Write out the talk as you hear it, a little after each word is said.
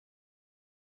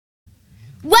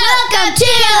Welcome to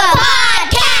the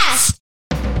podcast!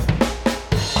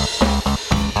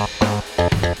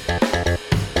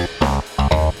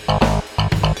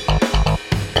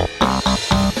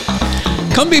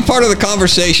 Come be part of the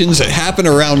conversations that happen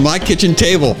around my kitchen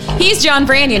table. He's John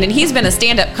Branyan, and he's been a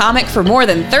stand-up comic for more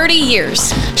than 30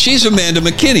 years. She's Amanda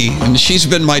McKinney, and she's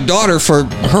been my daughter for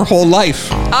her whole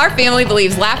life. Our family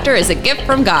believes laughter is a gift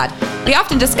from God. We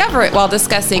often discover it while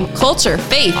discussing culture,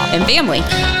 faith, and family.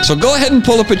 So go ahead and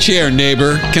pull up a chair,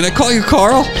 neighbor. Can I call you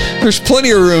Carl? There's plenty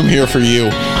of room here for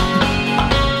you.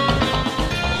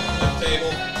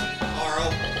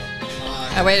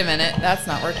 Oh, wait a minute. That's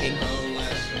not working.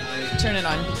 Turn it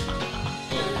on.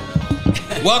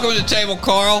 Welcome to the table,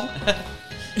 Carl.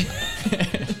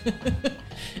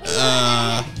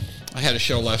 I had a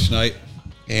show last night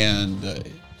and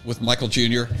with Michael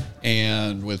Jr.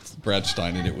 and with Brad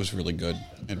Stein, and it was really good.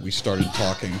 And we started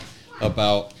talking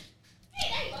about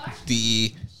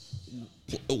the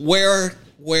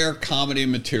where comedy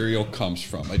material comes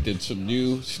from. I did some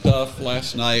new stuff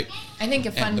last night. I think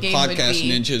a fun and game the would podcast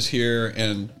be... Ninja's here,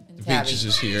 and Beaches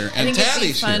is here, and I think it'd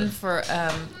be Tabby's fun here. for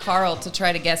Carl to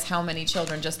try to guess how many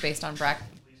children, just based on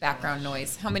background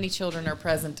noise, how many children are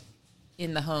present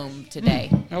in the home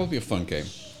today. That would be a fun game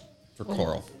for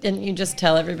Carl. Didn't you just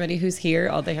tell everybody who's here?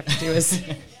 All they have to do is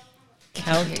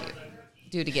count.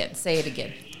 Do it again. Say it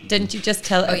again. Didn't you just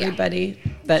tell everybody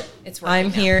that It's working I'm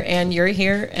now. here and you're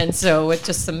here? And so with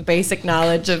just some basic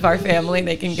knowledge of our family,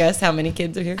 they can guess how many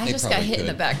kids are here? I just got probably hit in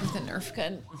could. the back with a Nerf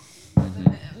gun.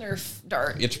 Nerf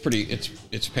dart.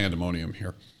 It's pandemonium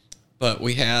here, but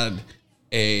we had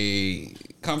a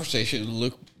conversation.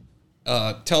 Luke,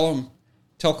 tell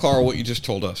Carl what you just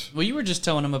told us. Well, you were just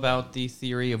telling him about the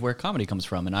theory of where comedy comes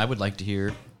from, and I would like to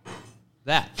hear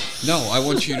that. No, I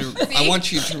want you to repeat.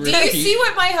 Do you see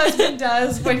what my husband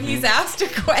does when he's asked a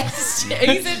question?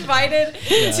 He's invited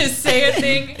to say a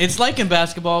thing. It's like in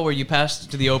basketball where you pass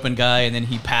to the open guy and then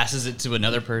he passes it to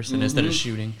another person instead of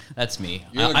shooting. That's me.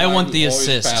 You're the I guy want who the always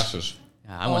assist. passes.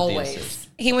 Yeah, I want the Always. assist.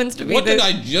 He wants to be What the did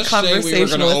I just say we were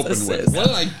going to open with? conversationalist. What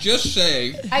did I just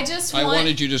say? I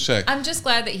wanted you to say. I'm just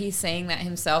glad that he's saying that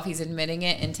himself. He's admitting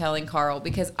it and telling Carl,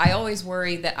 because I always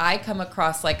worry that I come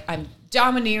across like I'm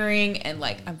domineering and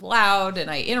like I'm loud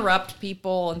and I interrupt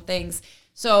people and things.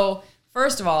 So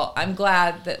first of all, I'm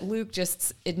glad that Luke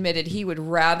just admitted he would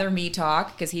rather me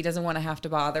talk because he doesn't want to have to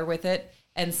bother with it.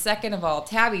 And second of all,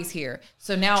 Tabby's here.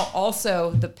 So now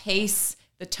also the pace,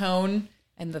 the tone,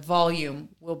 and the volume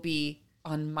will be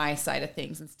on my side of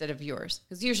things instead of yours.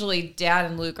 Because usually Dad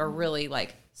and Luke are really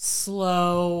like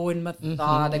slow and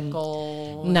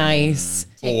methodical. Nice,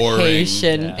 Boring.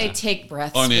 patient. They take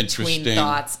breaths Uninteresting. between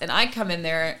thoughts. And I come in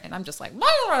there and I'm just like,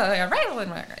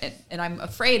 and I'm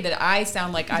afraid that I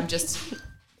sound like I'm just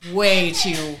way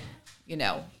too,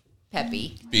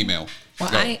 peppy. Female. Well,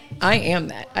 Go. I am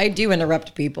that. I do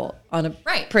interrupt people on a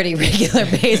Right. pretty regular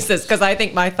basis because I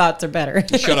think my thoughts are better.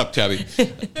 Shut up, Tabby.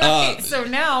 So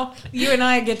now you and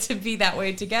I get to be that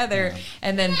way together,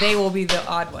 and then they will be the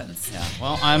odd ones. Yeah.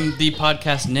 Well, I'm the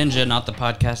podcast ninja, not the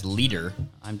podcast leader.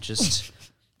 I'm just...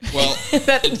 Well,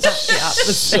 That's not the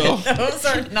opposite. so Those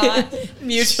are not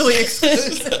mutually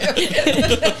exclusive.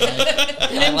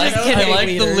 I like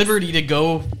the leaders. liberty to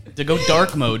go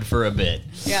dark mode for a bit.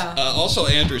 Yeah. also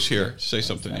Andrew's here. Say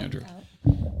something, Andrew.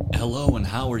 Hello, and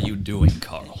how are you doing,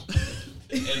 Carl?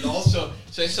 And also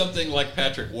say something like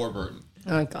Patrick Warburton.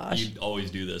 Oh, gosh. You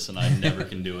always do this, and I never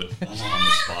can do it on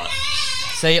the spot.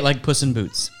 Say it like Puss in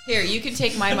Boots. Here, you can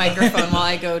take my microphone while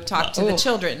I go talk to the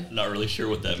children. Not really sure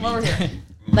what that means. Over here.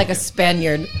 Like a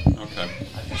Spaniard. Okay.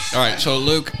 All right. So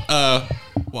Luke,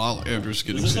 while Andrew's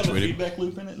getting Does this have a situated, feedback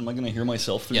loop in it? Am I going to hear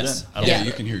myself through Yes. that? I don't yeah, like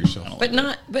you that. can hear yourself. But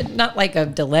not like a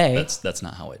delay. That's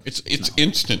not how it. It's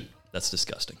instant. That's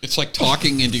disgusting. It's like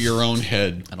talking into your own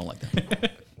head. I don't like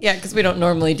that. Yeah, because we don't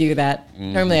normally do that.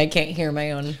 Normally I can't hear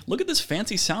my own. Look at this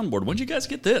fancy soundboard. When'd you guys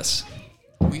get this?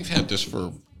 We've had this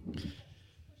for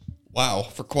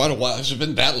quite a while. Has it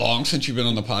been that long since you've been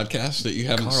on the podcast that you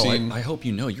haven't Carl, seen? I hope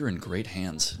you know you're in great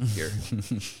hands here.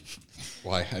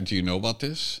 Why? Do you know about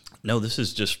this? No, this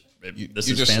is just you is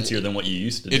just- fancier than what you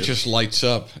used to do. It just lights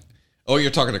up. Oh,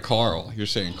 you're talking to Carl. You're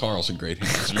saying Carl's in great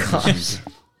hands.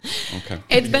 Okay.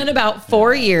 It's been about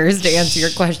 4 years, to answer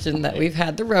your question, that we've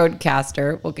had the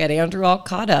Roadcaster. We'll get Andrew all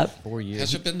caught up. 4 years.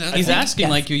 Has it been that He's long? asking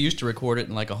like you used to record it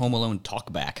in like a Home Alone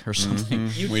talkback or something.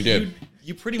 We did.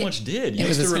 You pretty much did. You it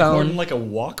was used to his record phone. in like a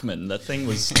Walkman. That thing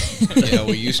was... Yeah,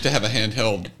 we used to have a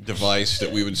handheld device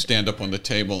that we would stand up on the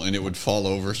table and it would fall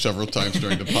over several times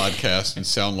during the podcast and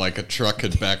sound like a truck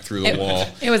had backed through the wall.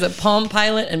 It was a Palm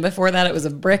Pilot, and before that it was a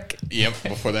brick. Yep,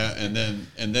 before that. And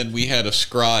then we had a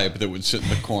scribe that would sit in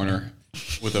the corner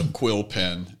with a quill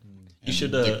pen. You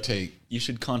should dictate. You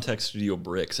should contact Studio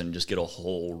Bricks and just get a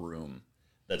whole room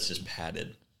that's just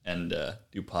padded and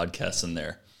do podcasts in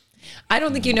there. I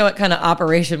don't think you know what kind of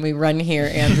operation we run here,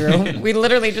 Andrew. We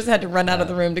literally just had to run out of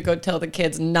the room to go tell the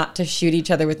kids not to shoot each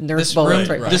other with Nerf bullets.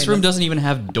 This room doesn't even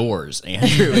have doors,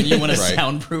 Andrew, and you want to Right.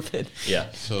 soundproof it.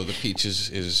 Yeah. So the Peach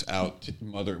is out to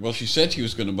mother. Well, she said she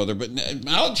was going to mother, but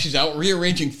now she's out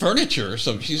rearranging furniture.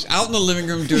 So she's out in the living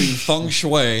room doing feng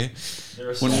shui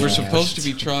when we're supposed to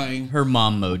be trying Her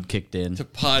mom mode kicked in. to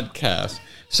podcast.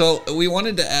 So we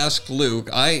wanted to ask Luke.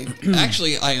 I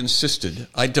insisted.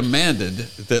 I demanded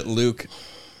that Luke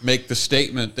make the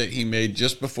statement that he made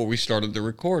just before we started the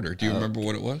recorder. Do you remember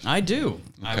what it was? I do.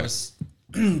 I Okay. was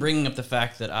bringing up the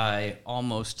fact that I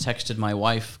almost texted my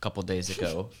wife a couple days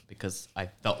ago because I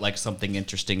felt like something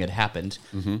interesting had happened.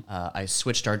 I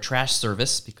switched our trash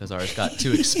service because ours got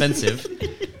too expensive,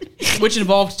 which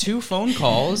involved 2 phone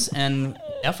calls and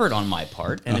effort on my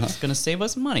part, and it's going to save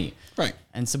us money. Right.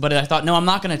 And so, but I thought, no, I'm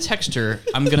not going to text her.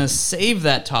 I'm going to save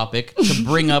that topic to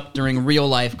bring up during real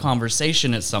life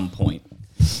conversation at some point.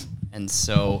 And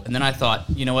then I thought,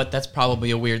 you know what? That's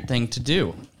probably a weird thing to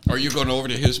do. Are you going over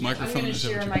to his I'm microphone? going to Is that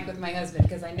share what a you're- mic with my husband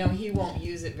because I know he won't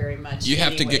use it very much. You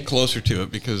have to anyway. get closer to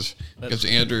it because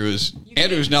Andrew is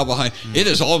now behind. It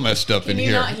is all messed up Can in you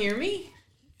here. not hear me?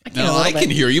 No, I can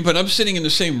hear you, but I'm sitting in the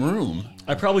same room.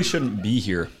 I probably shouldn't be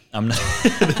here. I'm not.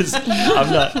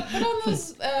 I'm not. Put on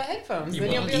those headphones.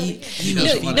 Then you'll be able to hear. That's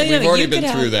No, funny. no, We've already you been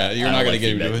could through have- that. You're I not don't going to like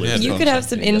get into feedback it. loops. You could have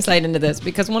some insight into this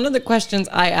because one of the questions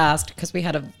I asked, because we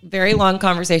had a very long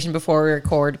conversation before we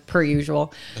record, per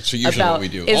usual. That's usually what we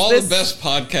do. is All this- the best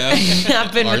podcasts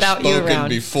happen are without you spoken around.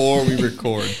 before we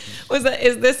record.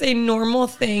 Is this a normal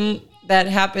thing that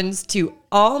happens to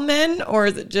all men, or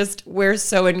is it just we're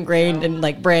so ingrained in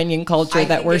like Branyan culture I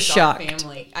that think we're it's our shocked?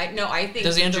 family. I think.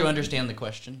 Does Andrew the- understand the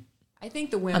question? I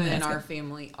think the women in asking. our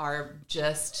family are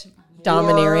just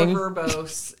Domineering. more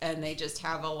verbose, and they just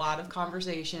have a lot of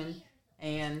conversation.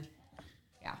 And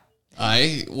yeah,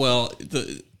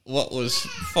 What was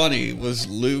funny was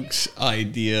Luke's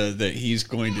idea that he's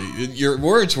going to. Your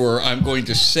words were, "I'm going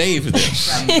to save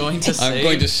this. I'm going to save I'm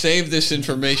going to save this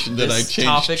information that I this changed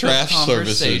topic trash of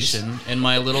services conversation in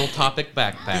my little topic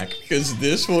backpack. because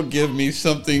this will give me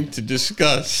something to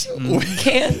discuss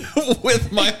Can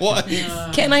with my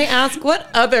wife." Can I ask what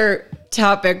other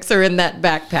topics are in that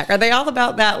backpack? Are they all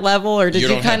about that level, or did You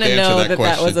you, don't have kind of to answer know that that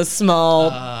question. was a small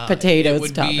It potatoes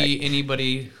would topic? be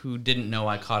anybody who didn't know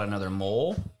I caught another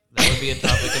mole. That would be a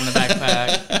topic in the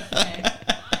backpack.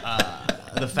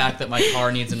 The fact that my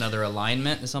car needs another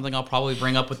alignment is something I'll probably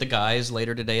bring up with the guys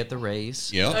later today at the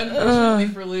race. Yep. unfortunately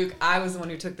for Luke, I was the one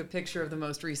who took the picture of the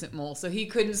most recent mole, so he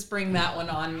couldn't spring that one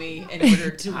on me in order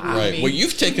to woo Right. me. Well,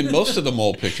 you've taken most of the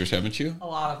mole pictures, haven't you? a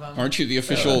lot of them. Aren't you the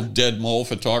official dead mole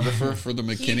photographer for the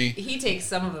McKinney? He takes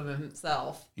some of them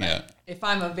himself. Yeah. If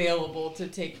I'm available to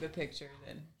take the picture,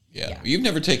 then Yeah. You've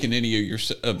never taken any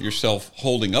of yourself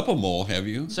holding up a mole, have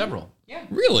you? Several. yeah.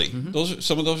 Really?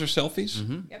 Some of those are selfies?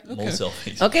 Mole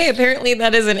selfies. Okay, apparently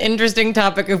that is an interesting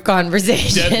topic of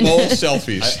conversation. Dead mole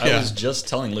selfies. I was just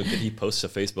telling Luke that he posts to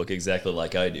Facebook exactly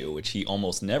like I do, which he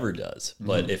almost never does.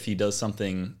 But if he does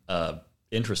something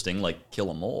interesting, like kill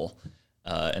a mole,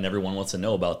 and everyone wants to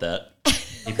know about that,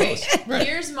 he posts.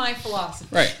 Here's my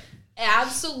philosophy. Right.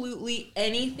 Absolutely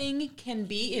anything can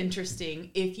be interesting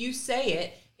if you say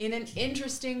it in an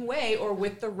interesting way or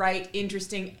with the right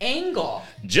interesting angle.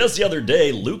 Just the other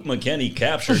day, Luke McKinney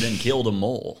captured and killed a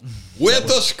mole With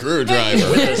a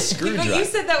screwdriver. with a But you screwdriver.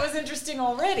 said that was interesting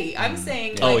already. I'm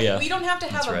saying Oh, like, yeah. we don't have to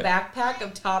have That's a right. backpack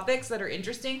of topics that are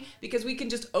interesting because we can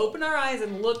just open our eyes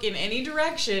and look in any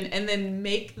direction and then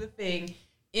make the thing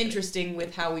interesting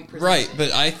with how we present Right, it.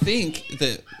 but I think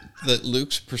that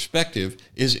Luke's perspective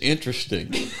is interesting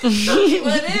Well,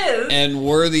 it is. and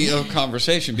worthy of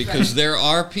conversation because there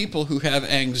are people who have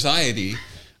anxiety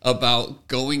about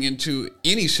going into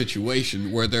any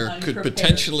situation where there could Unprepared.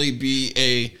 potentially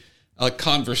be a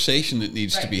conversation that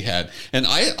needs to be had. And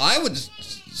I would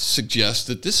suggest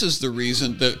that this is the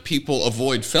reason that people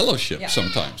avoid fellowship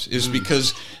sometimes is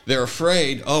because they're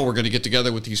afraid, oh, we're going to get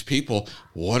together with these people.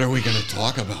 What are we going to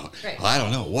talk about? Right. I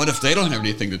don't know. What if they don't have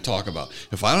anything to talk about?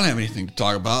 If I don't have anything to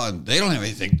talk about and they don't have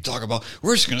anything to talk about,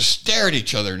 we're just going to stare at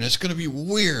each other and it's going to be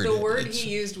weird. The word It's-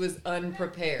 he used was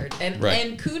unprepared. And Right.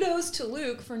 and kudos to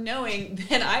Luke for knowing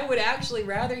that I would actually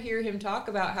rather hear him talk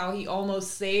about how he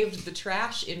almost saved the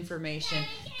trash information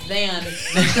than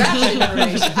the trash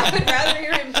information. I would rather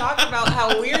hear him him talk about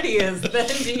how weird he is than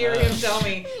to hear him tell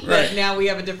me that now we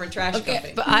have a different trash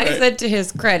company. But I said to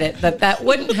his credit that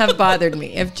wouldn't have bothered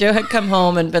me if Joe had come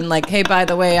home and been like, hey, by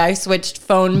the way, I switched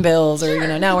phone bills,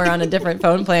 or, now we're on a different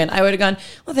phone plan. I would have gone,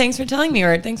 well, thanks for telling me,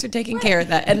 or thanks for taking care of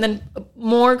that. And then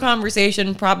more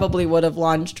conversation probably would have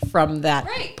launched from that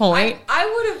point. I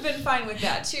would have been fine with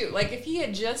that too. Like if he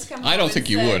had just come home I don't think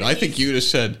you would. I think you'd have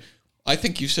said,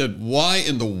 you said, why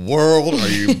in the world are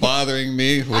you bothering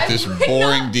me with this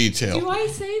boring detail? Do I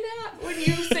say that when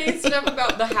you say stuff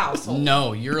about the household?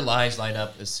 No, your lies light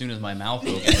up as soon as my mouth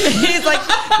opens. He's like,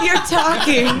 you're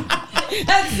talking.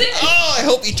 That's it. Oh, I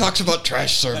hope he talks about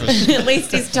trash service. At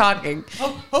least he's talking.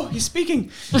 Oh, he's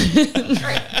speaking.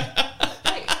 Right.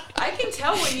 I can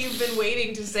tell when you've been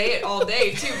waiting to say it all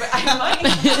day too, but I might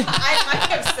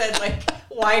have said like,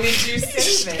 why did you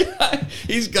save it?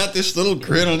 He's got this little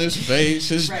grin on his face.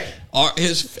 His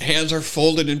hands are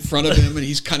folded in front of him, and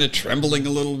he's kind of trembling a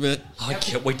little bit. Oh, I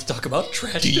can't wait to talk about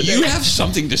trash Do today. you have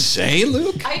something to say,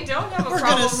 Luke? I don't have a We're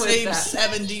problem gonna with save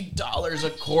that. $70 a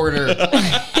quarter.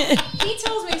 He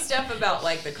tells me stuff about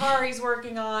like the car he's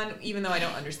working on, even though I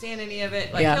don't understand any of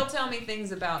it. Like he'll tell me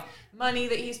things about money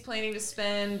that he's planning to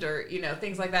spend, or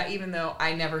things like that, even though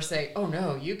I never say, oh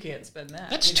no, you can't spend that.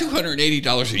 That's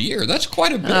 $280 a year. That's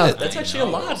quite a bit. That's actually a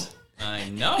lot. I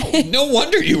know. No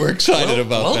wonder you were excited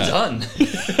about that. Well done.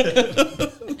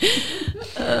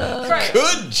 Right.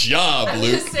 Good job, I'm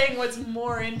Luke. just saying what's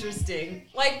more interesting.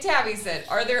 Like Tabby said,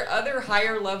 are there other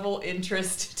higher level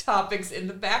interest topics in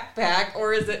the backpack,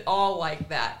 or is it all like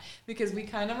that? Because we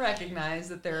kind of recognize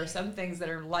that there are some things that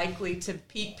are likely to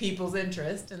pique people's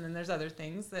interest, and then there's other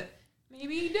things that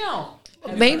maybe you don't.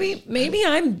 Maybe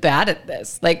I'm bad at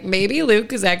this. Like maybe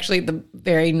Luke is actually the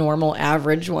very normal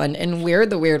average one and we're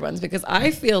the weird ones, because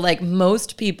I feel like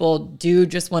most people do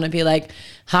just want to be like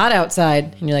hot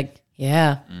outside and you're like,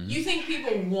 yeah. You think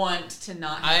people want to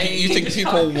not You think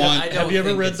people want... Have you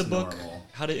ever read the book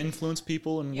How to Influence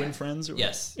People and Win Friends?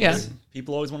 Yes. Yeah.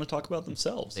 People always want to talk about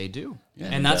themselves. They do. Yeah.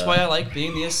 And that's why I like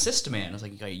being the assist man. It's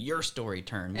like, your story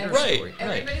turn. Your story.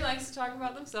 Everybody likes to talk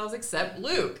about themselves except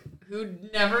Luke, who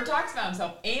never talks about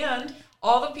himself, and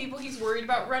all the people he's worried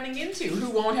about running into who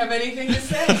won't have anything to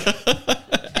say.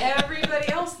 Everybody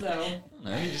else, though.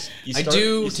 I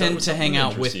do tend to hang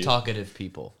out with talkative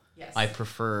people. Yes. I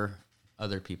prefer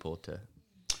other people to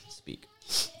speak.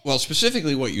 Well,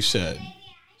 specifically what you said,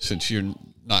 since you're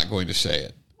not going to say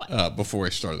it, before I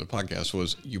started the podcast,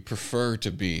 was you prefer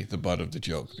to be the butt of the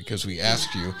joke, because we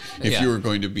asked you if you were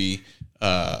going to be,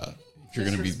 if you're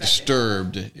going to be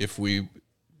disturbed if we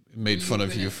made fun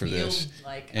of you for this,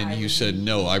 and you said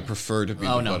no. I prefer to be the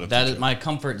butt of the joke. My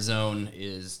comfort zone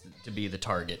is to be the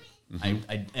target.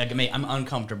 Mm-hmm. I'm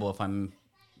uncomfortable if I'm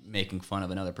making fun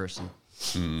of another person.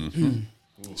 Mm-hmm.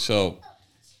 So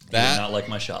that not like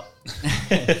my shop,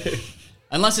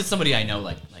 unless it's somebody I know,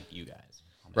 like you guys.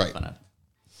 I'll make fun of.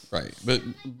 Right, but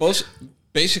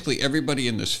basically everybody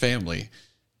in this family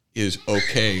is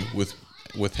okay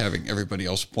with having everybody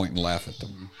else point and laugh at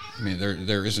them. I mean,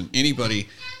 there isn't anybody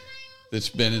that's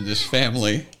been in this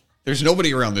family. There's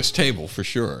nobody around this table for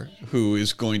sure who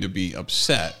is going to be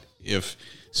upset if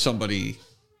somebody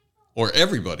or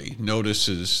everybody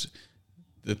notices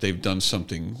that they've done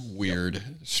something weird,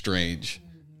 strange,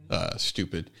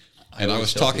 stupid. And I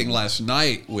was talking last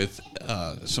night with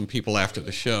some people after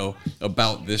the show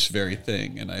about this very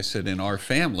thing. And I said, in our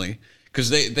family, because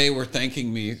they were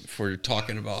thanking me for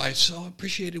talking about, I so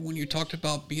appreciated when you talked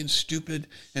about being stupid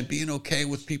and being okay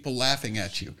with people laughing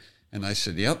at you. And I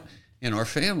said, yep, in our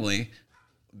family,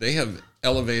 they have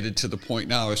elevated to the point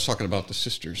now. I was talking about the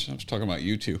sisters. I was talking about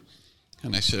you two.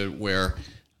 And I said, where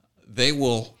they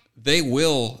will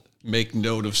make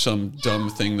note of some dumb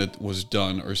thing that was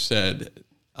done or said,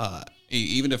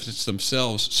 even if it's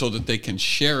themselves, so that they can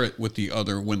share it with the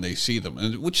other when they see them,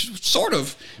 and which is sort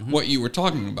of what you were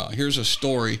talking about. Here's a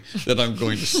story that I'm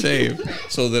going to save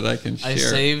so that I can share. I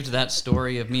saved that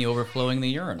story of me overflowing the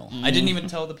urinal. I didn't even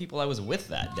tell the people I was with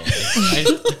that day.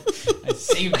 I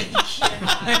saved it.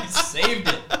 I saved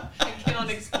it. I cannot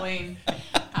explain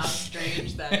how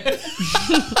strange that is.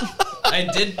 I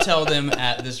did tell them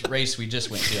at this race we just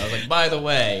went to. I was like, by the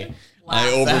way,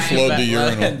 I overflowed the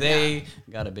urinal. And they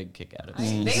got a big kick out of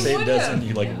it. They Saved would us, have. and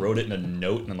you wrote it in a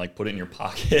note and put it in your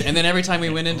pocket. And then every time we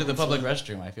went into the public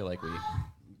restroom, I feel like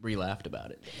we laughed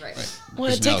about it. Right. Well,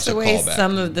 Because it now takes it's a away callback.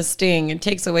 some of the sting. It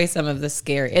takes away some of the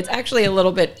scary. It's actually a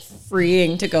little bit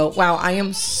freeing to go, wow, I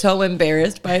am so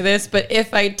embarrassed by this. But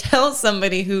if I tell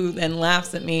somebody who then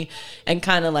laughs at me and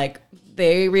kind of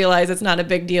they realize it's not a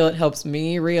big deal. It helps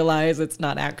me realize it's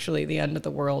not actually the end of the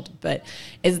world. But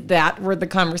is that where the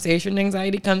conversation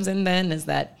anxiety comes in then? Is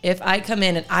that if I come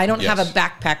in and I don't have a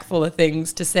backpack full of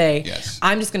things to say,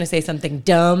 I'm just going to say something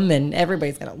dumb and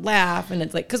everybody's going to laugh. And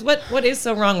it's like, because what is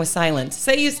so wrong with silence?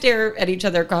 Say you stare at each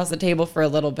other across the table for a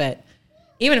little bit,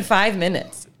 even 5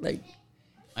 minutes, like,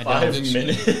 5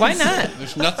 minutes. why not?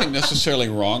 There's nothing necessarily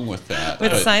wrong with that.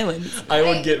 With but silence. I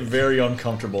would get very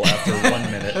uncomfortable after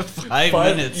 1 minute. 5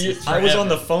 minutes. is I was forever. on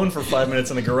the phone for 5 minutes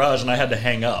in the garage, and I had to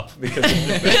hang up because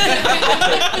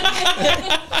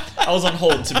I was on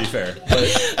hold. To be fair, but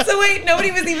So wait,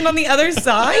 nobody was even on the other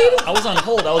side? I was on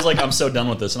hold. I was like, I'm so done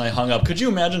with this, and I hung up. Could you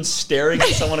imagine staring at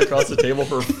someone across the table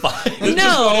for 5 minutes?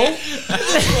 No.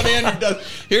 That's what Andrew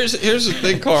does. Here's the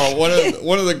thing, Carl. One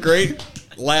of the great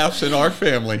laughs in our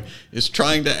family is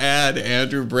trying to add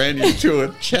Andrew Branyan to a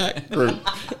chat group.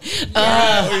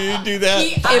 You do that.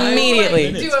 Immediately.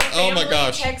 I do a Oh my family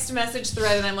gosh. text message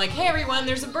thread, and I'm like, "Hey everyone,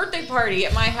 there's a birthday party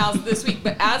at my house this week."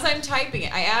 But as I'm typing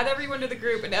it, I add everyone to the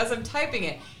group, and as I'm typing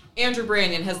it, Andrew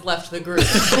Branyan has left the group.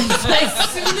 As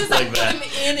soon as I put him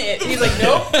in it, he's like,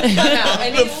 "Nope, I'm out,"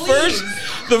 and he leaves.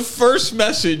 The first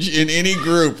message in any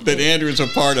group that Andrew is a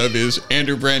part of is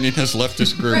Andrew Branyan has left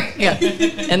this group. Right. Yeah.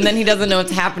 And then he doesn't know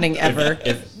what's happening ever.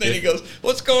 Then he goes,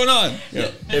 "What's going on?"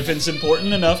 If it's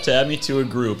important enough to add me to a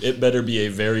group, it better be a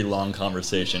very long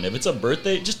conversation. If it's a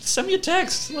birthday, just send me a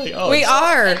text. Like, oh, We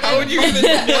are. How would you even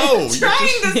know?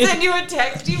 Trying to send you a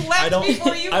text, you left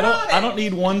before you got it. I don't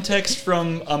need one text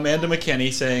from Amanda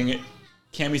McKinney saying,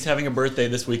 Cammie's having a birthday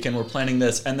this weekend, we're planning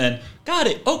this, and then, got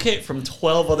it, okay, from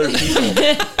 12 other people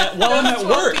while I'm at 12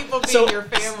 work. people being So, your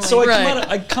family. so Right.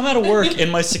 I come out of work in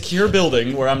my secure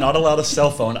building where I'm not allowed a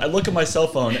cell phone. I look at my cell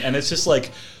phone, and it's just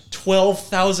like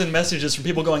 12,000 messages from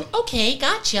people going, Okay,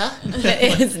 gotcha.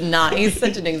 It's not. He's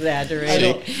such an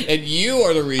exaggerator. And you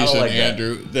are the reason, like that.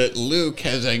 Andrew, that Luke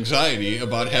has anxiety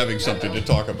about having something to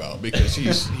talk about because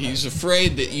he's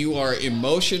afraid that you are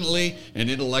emotionally and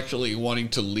intellectually wanting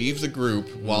to leave the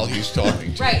group while he's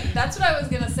talking to you. Right, that's what I was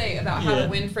going to say about how to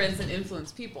win friends and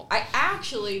influence people. I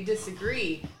actually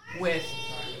disagree with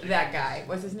that guy.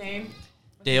 What's his name?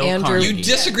 Dale Andrew- Carnegie. You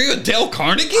disagree with Dale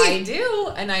Carnegie? I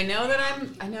do, and I know that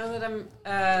I'm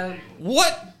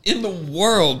What in the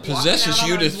world possesses out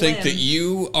you on to a think limb. that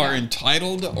you are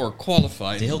entitled or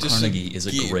qualified Dale to Carnegie is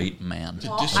a disagree- great man. to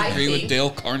Well, I disagree with think- Dale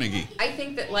Carnegie? I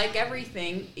think that like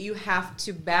everything, you have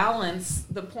to balance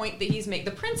the point that he's making,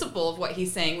 the principle of what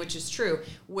he's saying, which is true,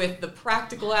 with the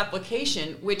practical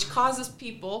application, which causes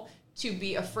people to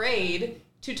be afraid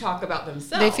to talk about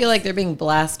themselves. They feel like they're being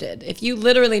blasted. If you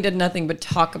literally did nothing but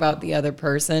talk about the other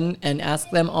person and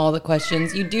ask them all the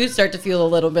questions, you do start to feel a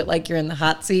little bit like you're in the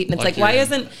hot seat. And it's Like like why you're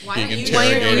isn't Why aren't you why aren't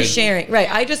you interrogated. sharing? Right.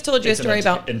 I just told you It's a an story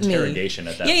about interrogation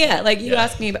me. at that Yeah. point. Like you Yeah.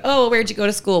 asked me, oh, where'd you go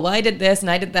to school? Well, I did this and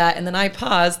I did that. And then I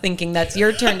paused thinking that's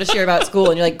your turn to share about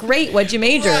school. And you're like, great, what'd you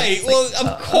major? Right. It's like,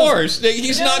 Well, of course.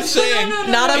 He's not saying.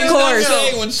 Not of he's course. not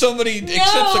saying when somebody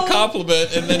accepts a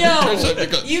compliment and then No. it turns out they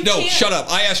go, You no, can't- shut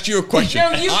up. I asked you a question.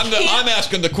 No, you I'm can't-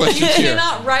 asking the You questions here.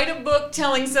 cannot write a book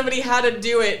telling somebody how to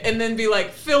do it and then be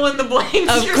like, fill in the blanks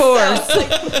Of yourself. course.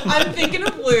 Like, I'm thinking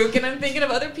of Luke and I'm thinking of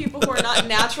other people who are not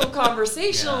natural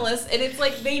conversationalists, and it's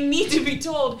like they need to be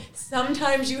told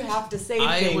sometimes you have to say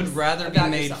I things would rather be about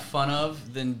made yourself. fun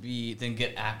of than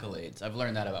get accolades. I've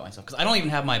learned that about myself because I don't even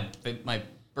have my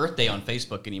birthday on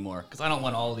Facebook anymore because I don't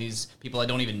want all these people I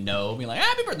don't even know being like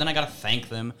happy birthday. Then I gotta thank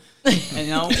them. And, you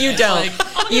know, You don't.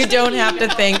 You don't have to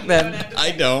thank them.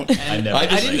 I don't. I never I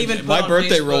did. didn't even. put My on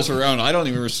birthday Facebook- rolls around. I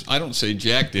don't say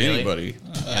jack to Really? anybody.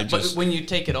 I But just. when you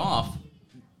take it off,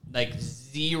 like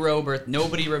zero birth,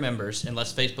 nobody remembers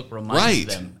unless Facebook reminds Right.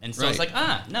 them. And so Right. it's like,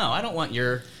 no, I don't want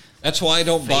your. That's why I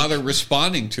don't bother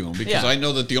responding to them because Yeah. I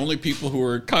know that the only people who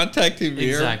are contacting me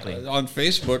Exactly. on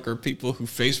Facebook are people who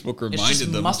Facebook reminded It's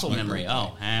just them. muscle it's my memory. birthday.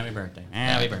 Oh, happy birthday!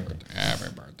 Happy birthday! Happy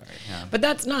birthday. But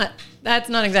that's not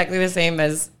exactly the same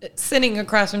as sitting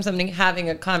across from somebody having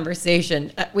a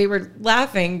conversation. We were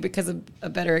laughing because a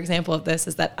better example of this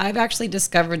is that I've actually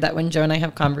discovered that when Joe and I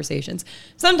have conversations,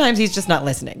 sometimes he's just not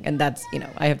listening. And that's,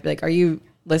 I have to be like, are you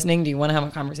listening? Do you want to have a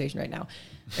conversation right now?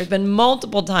 There's been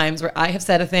multiple times where I have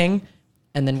said a thing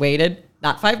and then waited,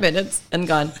 not 5 minutes, and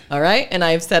gone, all right. And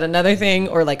I've said another thing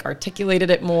or like articulated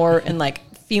it more and like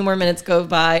a few more minutes go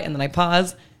by and then I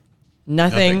pause.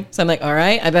 Nothing. So I'm like, all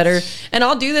right, I better. And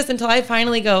I'll do this until I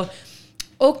finally go,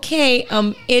 Okay,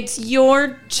 it's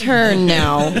your turn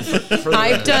now.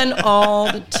 I've done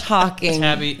all the talking.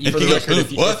 Tabby, For the record,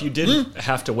 if What? you didn't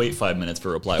have to wait 5 minutes for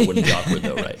a reply, it wouldn't be awkward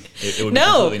though, right? It would be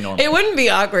No, completely normal. it wouldn't be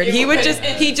awkward.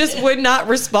 He just would not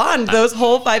respond those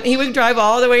whole 5. He would drive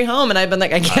all the way home, and I'd been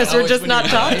like, I guess we're always just when not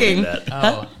you're driving talking.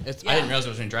 that. I didn't realize it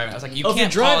was when driving. I was like, you Oh, if you're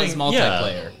can't call his driving, yeah.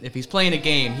 multiplayer. If he's playing a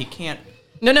game, he can't.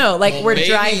 No, like we're Maybe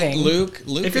driving. Luke.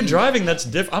 If you're driving, that's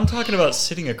different. I'm talking about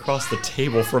sitting across the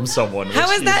table from someone. How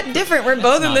which is that different? We're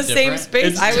both in not the same different. space.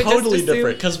 It's I would totally just assume,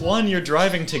 different because one, you're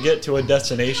driving to get to a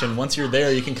destination. Once you're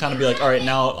there, you can kind of be like, all right,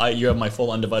 now you have my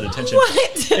full undivided attention.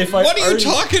 What? If I What are you already-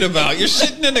 talking about? You're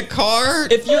sitting in a car.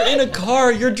 If you're in a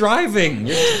car, you're driving.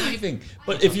 You're driving.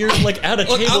 But if you're like at a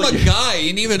Look, table, I'm a guy,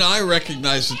 and even I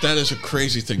recognize that is a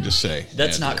crazy thing to say.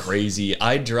 that's not Andrew. crazy.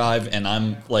 I drive and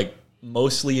I'm like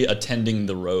mostly attending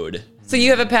the road. So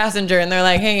you have a passenger, and they're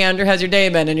like, "Hey, Andrew, how's your day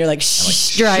been?" And you're like,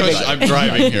 "Shh, driving." Shush, I'm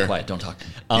driving here. Quiet, don't talk.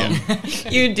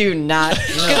 You do not,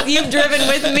 because you've driven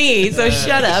with me. So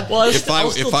shut up. Well, If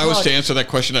I was to answer that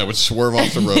question, I would swerve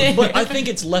off the road. but I think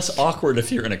it's less awkward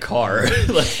if you're in a car.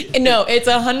 Like, No, it's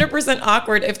 100%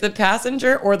 awkward if the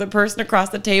passenger or the person across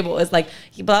the table is like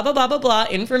blah blah blah blah blah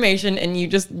information, and you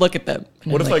just look at them.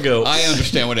 And what I'm if like, I go? I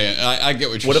understand I get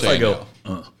what you're What if I saying. go?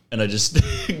 now. And I just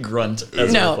grunt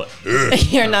as No,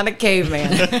 you're not a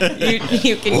caveman.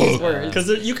 you can use words. because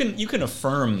you can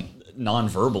affirm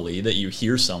non-verbally that you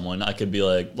hear someone. I could be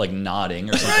like nodding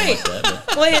or something like that.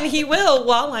 But Well, and he will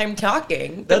while I'm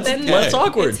talking. But that's then less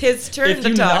awkward. It's his turn if to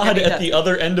you talk. and nod he at does. the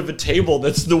other end of a table,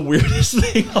 that's the weirdest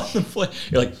thing on the planet.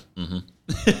 You're like,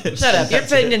 Shut up. You're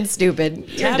opinion's stupid.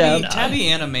 You're dumb. Tabby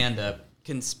and Amanda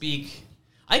can speak.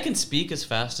 I can speak as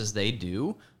fast as they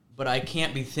do, but I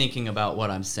can't be thinking about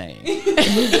what I'm saying.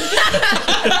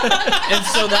 And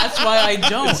so that's why I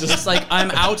don't. It's like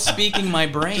I'm out speaking my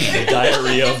brain.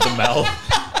 diarrhea of the mouth,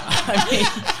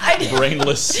 I mean,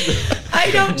 brainless. I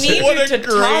don't need What you a to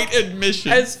great talk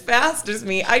admission. as fast as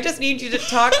me. I just need you to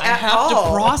talk I at have all.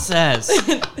 to process.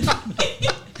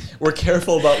 We're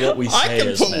careful about what we say. I can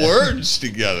as put men. words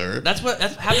together. That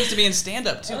happens to me in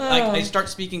stand-up too. Like I start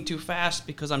speaking too fast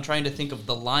because I'm trying to think of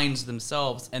the lines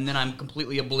themselves, and then I'm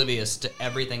completely oblivious to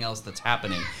everything else that's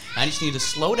happening. I just need to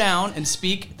slow down and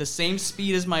speak the same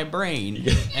speed as my brain,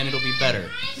 and it'll be better.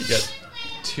 You got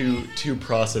two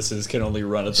processes can only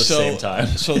run at the same time.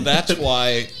 So that's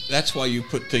why you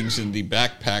put things in the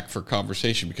backpack for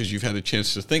conversation, because you've had a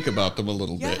chance to think about them a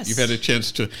little bit. Yes. You've had a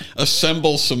chance to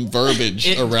assemble some verbiage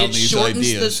around it these shortens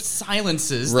the ideas.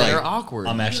 silences Right. that are awkward.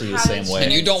 I'm actually the had same a way.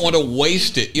 And you don't want to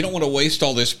waste it. You don't want to waste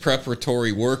all this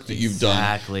preparatory work that you've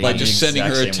Exactly. done by I'm just the sending her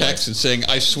a exact same text and saying,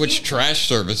 I switched trash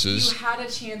services. You had a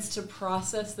chance to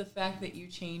process the fact that you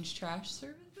changed trash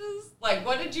services? Like,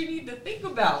 what did you need to think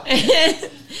about?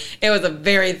 It was a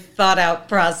very thought out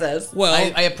process.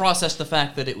 Well, I processed the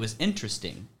fact that it was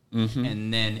interesting,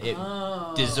 and then it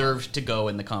deserved to go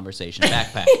in the conversation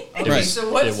backpack. Okay, Right.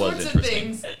 so what It was sorts of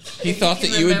interesting. things... He if thought can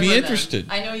that you would be remember them- interested.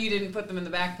 I know you didn't put them in the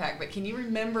backpack, but can you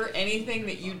remember anything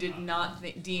that you did not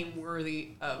deem worthy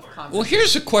of conversation? well,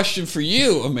 here's a question for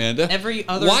you, Amanda. Every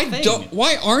other thing.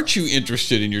 Why aren't you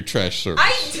interested in your trash service?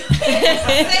 I didn't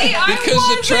say I Because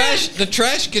wasn't. the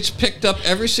trash gets picked up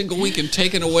every single week and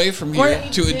taken away from here We're-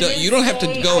 to a dump. You don't have to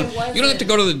Didn't go. say I You don't have to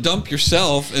go to the dump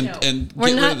yourself and No. and We're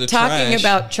get rid of the not talking trash.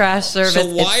 about trash service So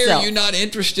why itself. are you not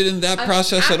interested in that I'm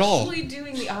process at all? actually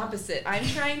doing the opposite. I'm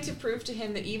trying to prove to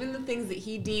him that even the things that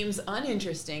he deems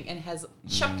uninteresting and has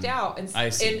chucked out and, I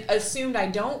see. and assumed I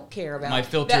don't care about, My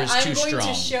filter that is I'm too going strong.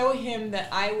 to show him that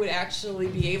I would actually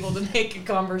be able to make a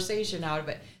conversation out of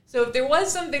it. So if there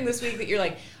was something this week that you're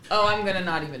like, oh, I'm going to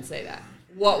not even say that.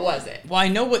 What was it? Well, I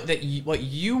know what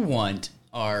you want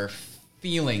are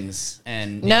feelings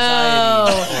and No.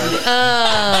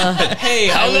 anxiety. Hey,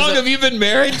 How long have you been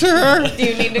married to her? Do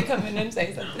you need to come in and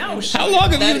say something? No, How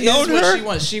long have that you known is what her? She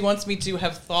wants. She wants me to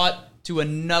have thought to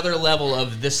another level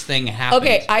of this thing happened.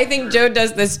 Okay, I think Joe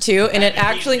does this too, and it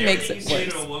actually makes it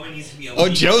worse. Oh,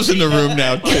 Joe's in the room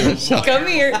now too. So Come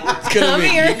here. it's gonna Come be-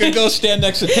 here. You can go stand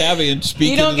next to Tabby and speak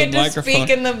You don't into get the to microphone. speak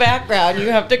in the background. You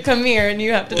have to come here and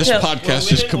you have to This tell.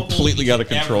 podcast is completely out of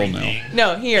control now.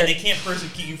 No, here. And they can't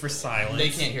persecute you for silence. They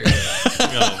can't hear you.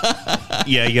 No.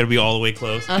 Yeah, you got to be all the way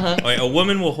close. Uh-huh. All right, a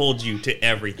woman will hold you to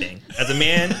everything. As a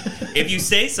man, if you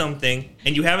say something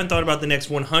and you haven't thought about the next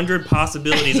 100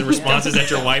 possibilities and responses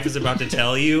that your wife is about to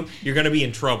tell you, you're going to be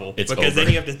in trouble. It's because then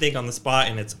over. you have to think on the spot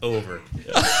and it's over.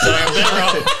 So I'm better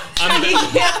off. You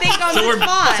can't think on So the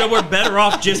spot. we're better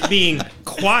off just being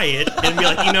quiet and be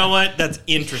like, you know what? That's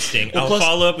interesting. I'll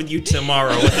follow up with you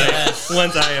tomorrow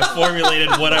once I have formulated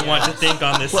what I want to think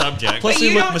on this subject. Plus, But we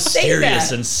you look don't say mysterious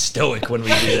that. and stoic when we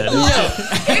do that.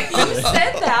 If you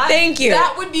said that, Thank you.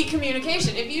 that would be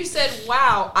communication. If you said,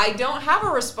 wow, I don't have a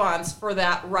response for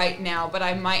that right now, but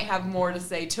I might have more to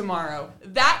say tomorrow,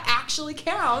 that actually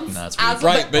counts That's as a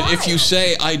Right, but reply. if you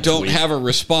say I don't have a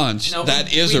response, No,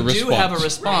 that is a response. We do have a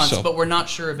response, So- but we're not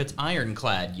sure if it's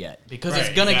ironclad yet because Right,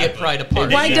 it's going to get exactly. pried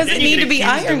apart. Why does Then it you need get to be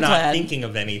accused of not ironclad? thinking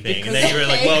of anything, and Because then you're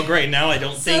like, okay. well, great, now I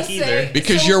don't So think say- either.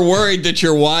 Because So- you're worried that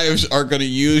your wives are going to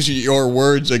use your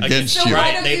words against So you. why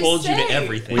Right, don't they you hold you to say,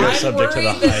 everything. We are I'm subject to the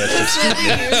worried that highest of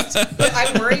this will be used-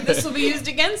 I'm worried this will be used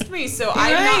against me, so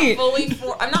Right.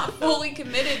 I'm not fully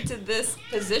committed to this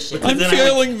position. I'm then I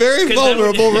feeling very 'cause then-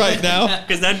 vulnerable right now.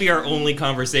 Because that'd be our only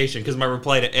conversation, because my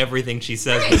reply to everything she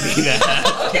says would be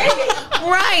that.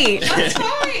 Right. That's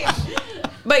fine.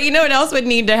 But you know what else would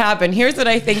need to happen? Here's what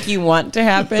I think you want to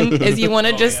happen is you want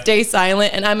to just stay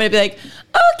silent and I'm going to be like,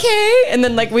 okay. And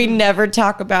then like we never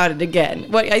talk about it again.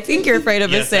 What I think you're afraid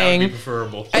of is Yes, that would be saying,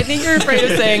 preferable. I think you're afraid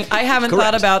of saying, I haven't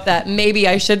thought about that. Maybe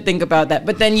I should think about that.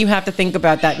 But then you have to think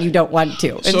about that and you don't want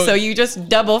to. And So- so you just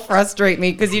double frustrate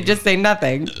me because you just say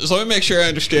nothing. So let me make sure I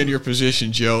understand your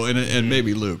position, Joe, and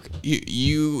maybe Luke.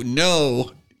 You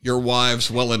know your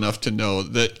wives well enough to know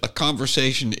that a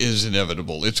conversation is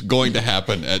inevitable. It's going to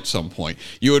happen at some point.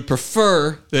 You would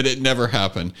prefer that it never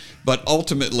happen, but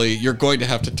ultimately you're going to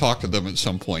have to talk to them at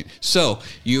some point. So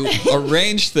you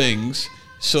arrange things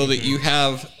so that you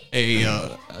have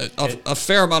a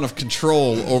fair amount of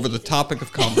control over the topic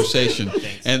of conversation,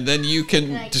 and then you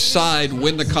can decide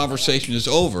when the conversation is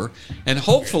over, and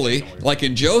hopefully, like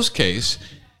in Joe's case,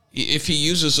 if he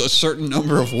uses a certain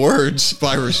number of words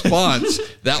by response,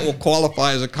 that will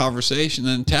qualify as a conversation,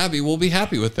 and Tabby will be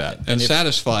happy with that and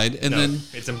satisfied, and then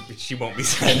She won't be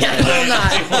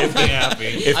satisfied. She won't be happy.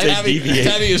 If they Tabby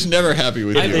deviate, is never happy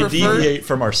with I you. they prefer- deviate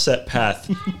from our set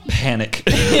path, panic.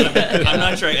 I'm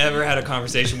not sure I ever had a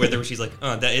conversation with her where she's like,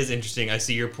 oh, that is interesting. I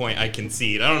see your point. I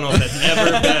concede. I don't know if that's ever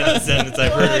been a sentence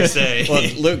I've heard her say. Well,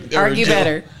 Luke, Argue Joe,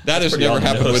 better. That has pretty never on the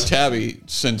happened nose. with Tabby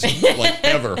since like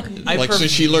ever.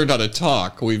 Since she learned how to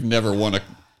talk, we've never won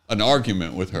an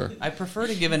argument with her. I prefer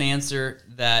to give an answer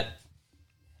that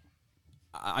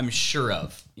I'm sure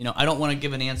of. You know, I don't want to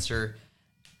give an answer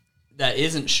that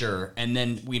isn't sure, and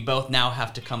then we both now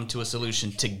have to come to a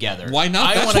solution together. Why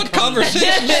not? I That's wanna what come-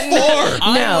 conversation's for.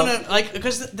 I No. want to, like,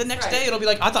 because the next Right. day it'll be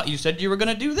like, I thought you said you were going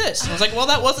to do this. And I was like, well,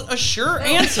 that wasn't a sure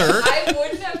answer. I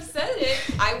wouldn't have said it.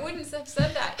 I wouldn't have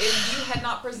said that if you had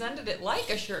not presented it like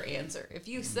a sure answer. If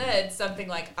you said something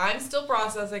like, I'm still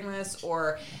processing this,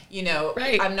 or, you know,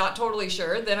 Right. I'm not totally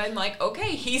sure, then I'm like,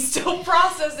 okay, he's still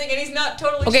processing and he's not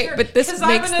totally Okay, sure. but this Because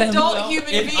makes I'm an them- adult Well, human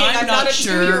If being. I'm not not a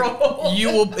sure, 2-year-old. you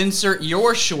will insert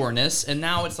your sureness, and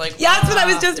now it's like, Yeah, that's what I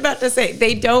was just about to say.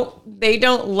 They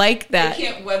don't like I that.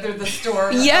 can't weather the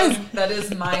storm. Yes. That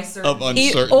is my Of certainty.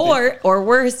 uncertainty. Or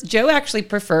worse, Joe actually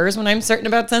prefers when I'm certain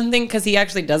about something because he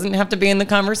actually doesn't have to be in the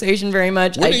conversation very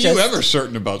much. When are you ever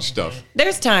certain about stuff?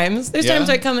 There's times. There's Yeah? times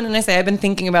I come in and I say, I've been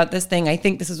thinking about this thing. I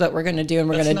think this is what we're going to do, and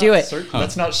we're going to do it.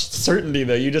 That's not certainty,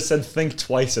 though. You just said think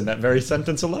twice in that very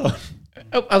sentence alone.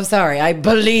 Oh, sorry. I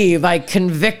believe I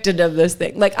convicted of this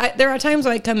thing. Like there are times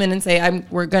where I come in and say,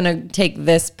 we're going to take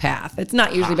this path. It's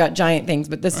not usually about giant things,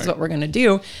 but this is what we're going to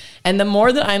do. And the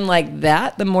more that I'm like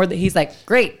that, the more that he's like,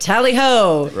 great, tally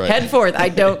ho, Right. head forth. I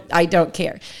don't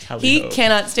care. Tally He ho.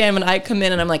 cannot stand when I come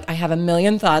in and I'm like, I have a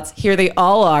million thoughts. Here they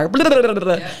all are. Blah, blah, blah,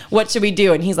 blah, blah. What should we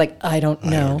do? And he's like, I don't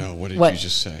know. know. What did you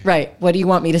just say? Right. What do you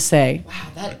want me to say? Wow,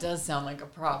 that does sound like a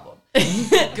problem.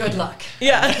 Good luck.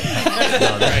 Yeah.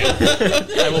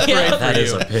 I will pray for That you.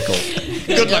 is a pickle.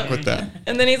 Good luck with that.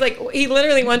 And then he's like, he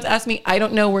literally once asked me, I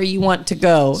don't know where you want to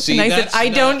go. See, and I said, that's I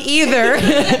not- don't either.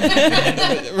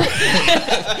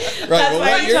 Right.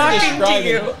 why I'm talking to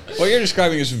you. What you're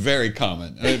describing is very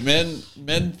common. I mean,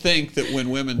 men think that when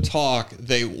women talk,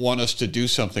 they want us to do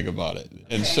something about it,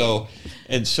 and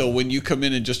so when you come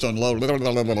in and just unload, blah,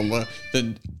 blah, blah, blah, blah,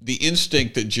 then the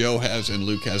instinct that Joe has and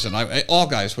Luke has and all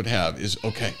guys would have is,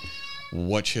 okay,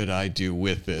 what should I do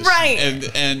with this? Right.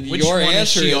 And Which your one is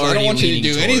answer she is, I don't already want you to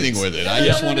leaning do anything towards? with it. I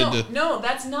just wanted to. No,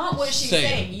 that's not what she's say it.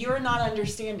 saying. You're not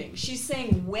understanding. She's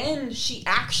saying when she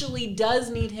actually does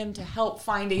need him to help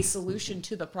find a solution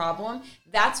to the problem,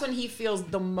 that's when he feels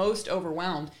the most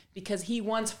overwhelmed because he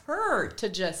wants her to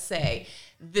just say,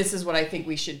 this is what I think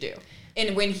we should do.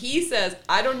 And when he says,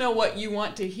 I don't know what you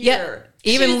want to hear.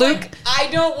 Even she's Luke. like, I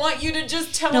don't want you to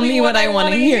just tell Tell me what I want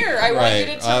to hear. I want you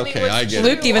to tell me Okay, what I to get do.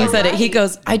 it. Luke even said it. He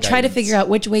goes, I try to figure out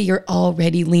which way you're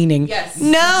already leaning. Yes.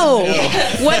 No.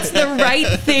 What's the right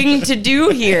thing to do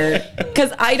here?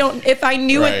 Because if I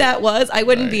knew what Right. that was, I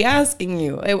wouldn't be asking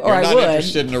you. Or You're I not would.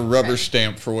 interested in a rubber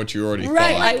stamp for what you already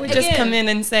Right. thought. I would just Again, come in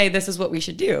and say, this is what we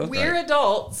should do. We're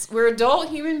adults. We're adult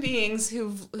human beings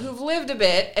who've lived a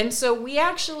bit, and so we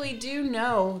actually do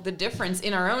know the difference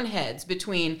in our own heads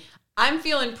between I'm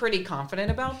feeling pretty confident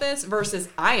about this versus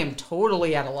I am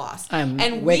totally at a loss.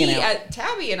 I'm wigging out.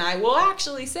 Tabby and I will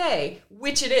actually say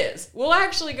which it is. We'll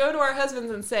actually go to our husbands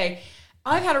and say,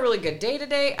 I've had a really good day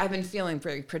today. I've been feeling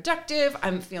very productive.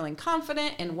 I'm feeling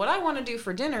confident. And what I want to do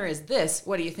for dinner is this.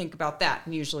 What do you think about that?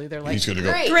 And usually they're like, He's gonna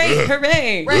go, great. Great.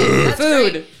 Hooray. Right, that's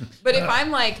Food. great. But if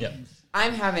I'm like,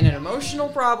 I'm having an emotional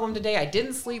problem today. I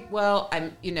didn't sleep well. I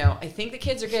think the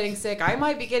kids are getting sick. I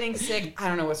might be getting sick. I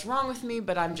don't know what's wrong with me,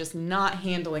 but I'm just not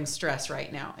handling stress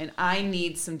right now. And I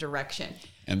need some direction.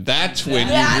 And that's when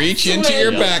you reach into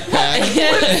your backpack.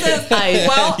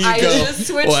 I just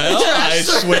switched I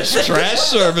switched trash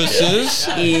services.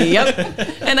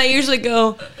 Yep. And I usually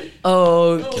go,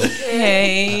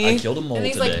 okay. I killed a mole And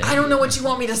he's today. like, I don't know what you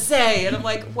want me to say. And I'm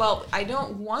like, well, I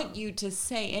don't want you to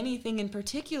say anything in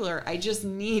particular. I just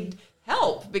need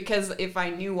help, because if I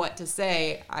knew what to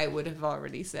say, I would have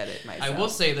already said it myself. I will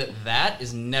say that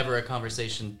is never a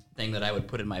conversation thing that I would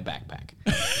put in my backpack.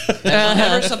 That's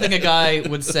never something a guy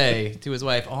would say to his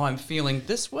wife, oh, I'm feeling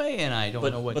this way and I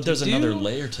don't know what to do. But there's another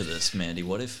layer to this, Mandy.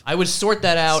 What if I would sort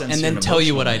that out Since and you're then an tell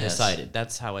you what I emotional mess. decided.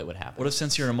 That's how it would happen. What if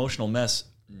since you're an emotional mess,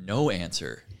 no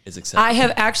answer is acceptable? I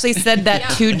have actually said that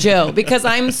to Joe because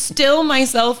I'm still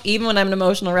myself even when I'm an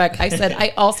emotional wreck. I said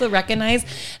I also recognize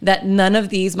that none of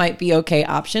these might be okay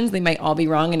options. They might all be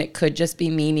wrong and it could just be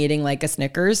me needing like a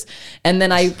Snickers. And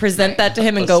then I present that to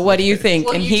him and go, what do you think?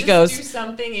 Well, and you he just goes, do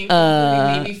something,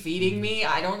 including maybe feeding me.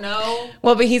 I don't know.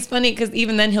 well, but he's funny because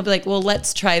even then he'll be like, well,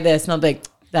 let's try this. And I'll be like,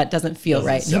 that doesn't feel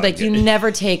right. He'll be like, you never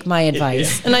take my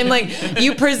advice. And I'm like,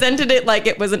 you presented it like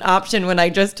it was an option when I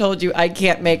just told you I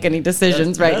can't make any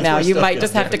decisions right that's now. where You stuff might gets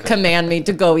just have to difficult. command me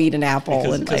to go eat an apple.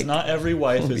 Because and like, not every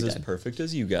wife is as perfect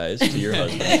as you guys to your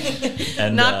husband.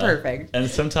 And, Not perfect. And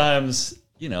sometimes,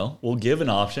 we'll give an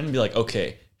option and be like,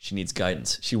 okay, she needs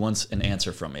guidance. She wants an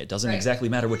answer from me. It doesn't exactly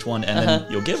matter which one. And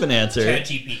then you'll give an answer.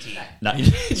 ChatGPT. Not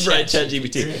right,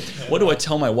 ChatGPT. What do I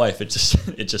tell my wife? It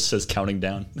just says counting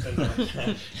down.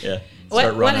 Yeah. Start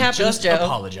what running. happens, Just Joe?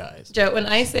 apologize. Joe, when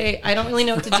I say I don't really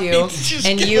know what to do, Just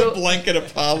and give you a blanket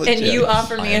apology. and you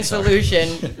offer me a solution,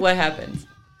 what happens?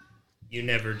 You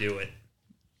never do it.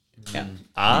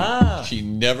 She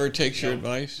never takes your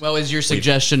advice. Well, is your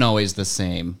suggestion always the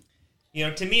same?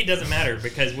 To me, it doesn't matter,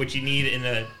 because what you need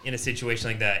in a situation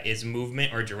like that is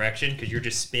movement or direction, because you're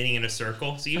just spinning in a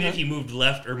circle. So even if you moved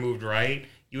left or moved right,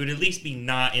 you would at least be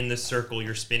not in the circle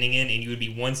you're spinning in, and you would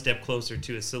be one step closer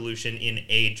to a solution in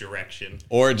a direction.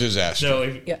 Or a disaster. So,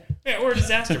 or a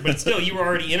disaster, but still, you were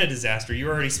already in a disaster. You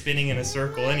were already spinning in a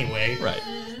circle anyway. Right.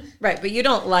 Right, but you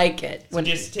don't like it. When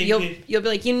just take you'll it- be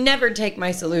like, you never take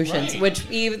my solutions, Right. which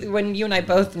when you and I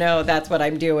both know that's what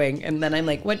I'm doing, and then I'm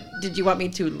like, what did you want me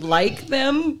to like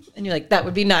them? And you're like, that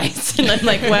would be nice, and I'm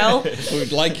like, well,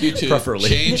 We'd like you to Preferably.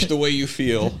 change the way you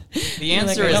feel. The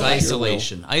answer I is don't like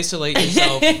isolation. Isolate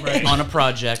yourself on a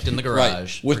project in the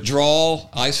garage. Right. Withdrawal,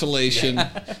 isolation,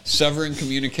 severing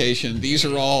communication. These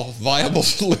are all viable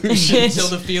solutions. Until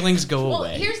the feelings go Well,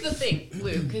 away. here's the thing,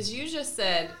 Luke, because you just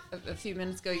said a few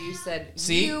minutes ago, you said,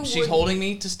 See, you she's wouldn't- holding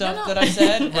me to stuff No, no. that I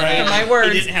said. Right. my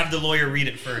words. You didn't have the lawyer read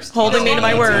it first. Holding me to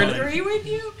my I word. agree with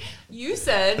you. You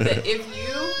said that if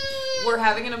you were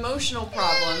having an emotional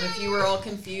problem, if you were all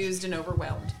confused and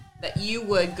overwhelmed, that you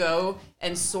would go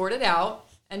and sort it out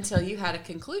until you had a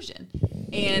conclusion.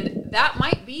 And that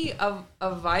might be a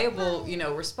viable,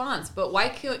 response. But why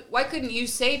couldn't you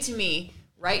say to me,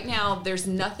 right now, there's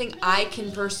nothing I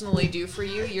can personally do for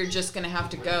you. You're just going to have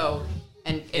to go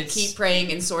and keep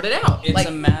praying and sort it out. It's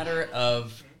a matter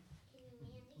of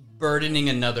burdening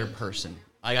another person.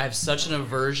 I have such an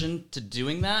aversion to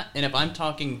doing that, and if I'm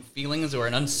talking feelings or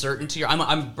an uncertainty, or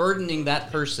I'm burdening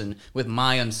that person with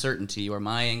my uncertainty or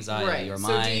my anxiety or my.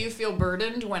 So do you feel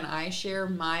burdened when I share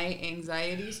my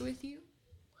anxieties with you?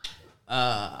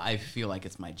 I feel like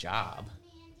it's my job.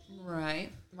 Right.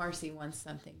 Marcy wants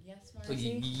something. Yes,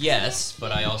 Marcy? Yes,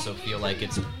 but I also feel like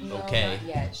it's okay.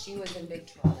 Not yet. She was in big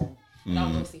trouble. But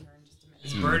I'll go see her in just a minute.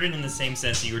 It's burden in the same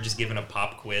sense that you were just given a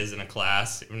pop quiz in a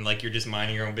class, and like you're just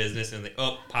minding your own business, and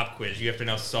pop quiz. You have to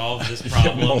now solve this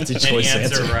problem and Multi-choice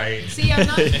answer answer. right. See,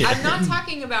 I'm not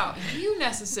talking about you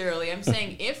necessarily. I'm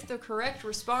saying if the correct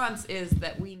response is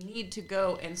that we need to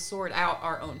go and sort out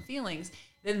our own feelings,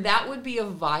 then that would be a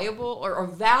viable or a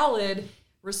valid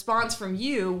response from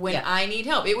you when I need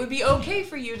help. It would be okay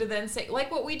for you to then say, like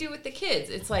what we do with the kids.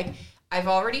 It's like, I've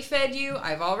already fed you.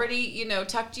 I've already,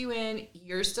 tucked you in.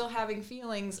 You're still having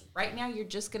feelings. Right now, you're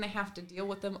just going to have to deal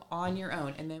with them on your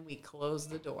own. And then we close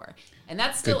the door. And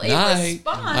that's still Good a night.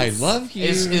 response. I love you.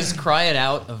 Is cry it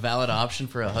out a valid option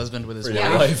for a husband with his For wife?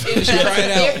 your wife. If Cry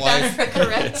it out, that's the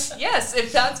correct, yes,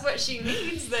 if that's what she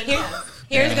needs, then yes.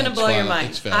 Here's Yeah, going to it's blow your valid. mind.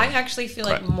 It's valid. I actually feel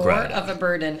like more Cry it of a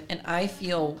burden, and I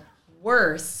feel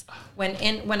worse when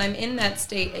I'm in that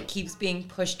state. It keeps being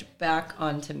pushed back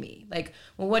onto me. Like,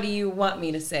 well, what do you want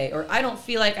me to say? Or I don't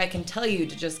feel like I can tell you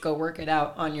to just go work it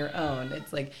out on your own.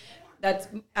 It's like that's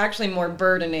actually more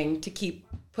burdening to keep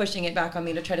pushing it back on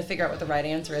me to try to figure out what the right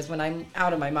answer is when I'm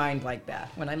out of my mind like that.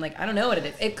 When I'm like, I don't know what it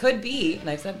is. It could be, and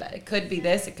I've said that, it could be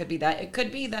this, it could be that. It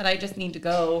could be that I just need to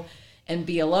go and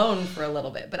be alone for a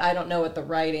little bit, but I don't know what the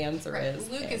right answer is.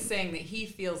 Luke And- is saying that he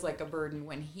feels like a burden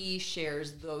when he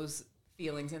shares those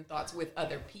feelings and thoughts with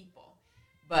other people.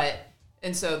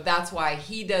 And so that's why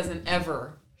he doesn't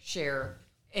ever share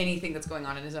anything that's going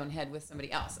on in his own head with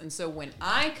somebody else. And so when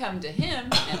I come to him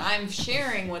and I'm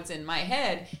sharing what's in my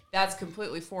head, that's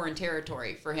completely foreign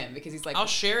territory for him because he's like, I'll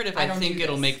share it if I don't think do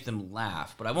it'll this. make them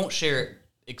laugh, but I won't share it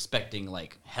expecting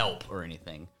like help or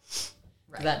anything. Is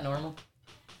that normal?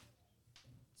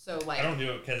 So like, I don't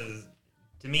do it because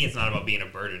to me it's not about being a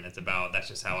burden. It's about that's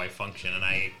just how I function, and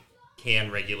I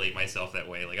can regulate myself that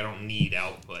way. Like I don't need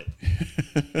output.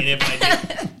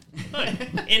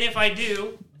 And if I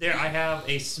do, there I have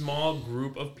a small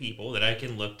group of people that I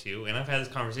can look to, and I've had this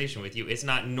conversation with you. It's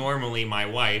not normally my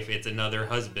wife; it's another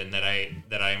husband that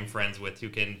I am friends with who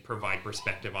can provide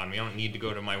perspective on me. I don't need to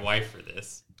go to my wife for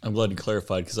this. I'm glad you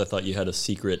clarified because I thought you had a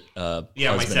secret. Yeah,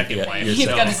 husband. my second wife. your He's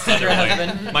second- got a secret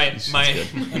husband.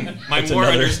 My It's more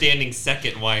another- understanding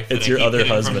second wife. It's that your I keep other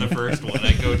getting husband. from the first one.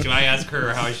 I go to. I ask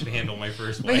her how I should handle my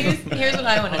first But wife. here's what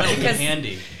I want to know, That'll be because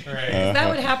handy. Right. that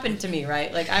would happen to me,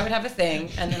 right? Like I would have a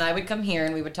thing, and then I would come here,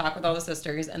 and we would talk with all the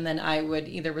sisters, and then I would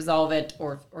either resolve it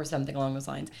or something along those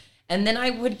lines. And then I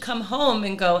would come home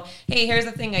and go, hey, here's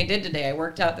the thing I did today. I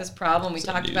worked out this problem. We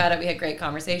talked about it. We had great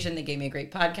conversation. They gave me a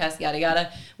great podcast, yada, yada.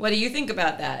 What do you think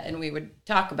about that? And we would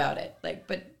talk about it. Like,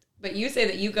 but you say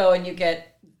that you go and you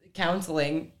get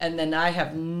counseling, and then I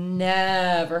have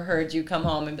never heard you come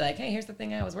home and be like, hey, here's the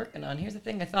thing I was working on. Here's the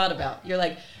thing I thought about. You're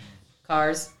like,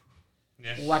 cars,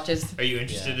 Yeah. watches, Are you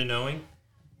interested Yeah. in knowing?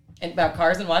 and about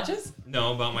cars and watches?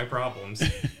 No, about my problems.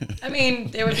 I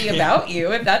mean, it would be about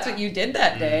you if that's what you did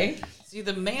that day. See,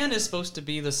 the man is supposed to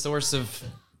be the source of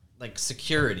like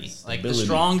security, like the Stability.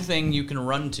 strong thing you can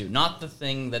run to, not the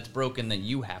thing that's broken that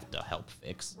you have to help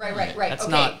fix. Right. That's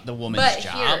okay. not the woman's but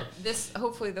job. Here,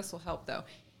 hopefully this will help though.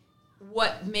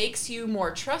 What makes you more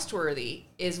trustworthy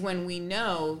is when we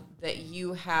know that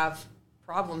you have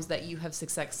problems that you have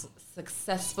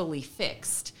successfully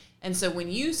fixed. And so when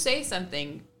you say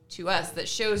something to us that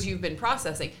shows you've been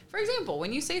processing, for example,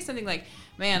 when you say something like,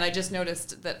 man, I just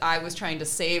noticed that I was trying to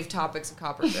save topics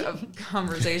of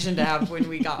conversation to have when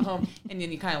we got home, and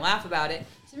then you kind of laugh about it.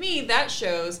 To me, that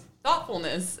shows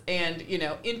thoughtfulness and,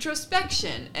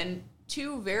 introspection, and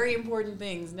two very important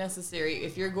things necessary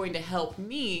if you're going to help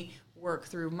me work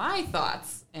through my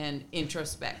thoughts and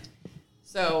introspect.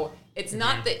 So it's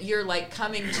not that you're like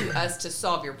coming to us to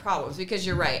solve your problems, because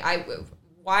you're right.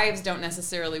 Wives don't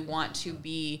necessarily want to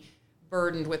be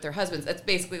burdened with their husbands. That's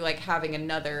basically like having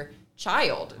another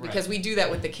child, because we do that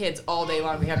with the kids all day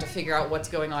long. We have to figure out what's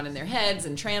going on in their heads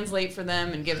and translate for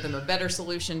them and give them a better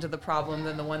solution to the problem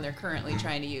than the one they're currently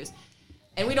trying to use.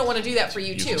 And we don't want to do that for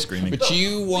you Usually too. screaming. But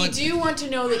We do want to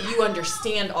know that you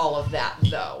understand all of that,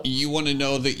 though. You want to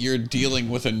know that you're dealing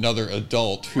with another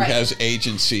adult who Right. has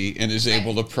agency and is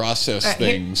able to process All right,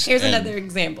 things. here's and- another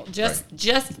example.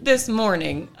 Just this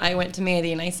morning, I went to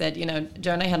Mandy and I said,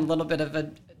 Joe and I had a little bit of a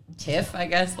tiff, I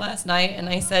guess, last night, and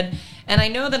I said, and I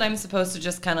know that I'm supposed to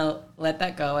just kind of let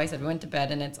that go. I said, we went to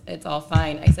bed and it's all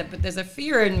fine. I said, but there's a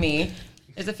fear in me.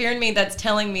 There's a fear in me that's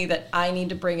telling me that I need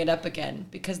to bring it up again,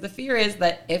 because the fear is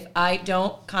that if I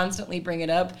don't constantly bring it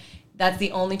up, that's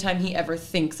the only time he ever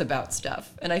thinks about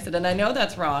stuff. And I said, and I know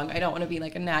that's wrong. I don't want to be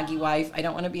like a naggy wife. I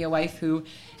don't want to be a wife who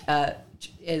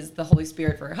is the Holy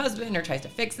Spirit for her husband or tries to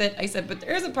fix it. I said, but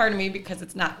there is a part of me, because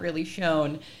it's not really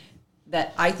shown,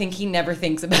 that I think he never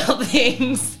thinks about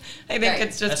things. I think Right.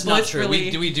 it's just That's not true.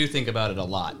 blissfully. We do think about it a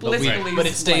lot, but, Blissfully but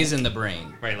it stays blank. in the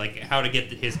brain. Right, like how to get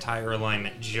his tire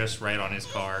alignment just right on his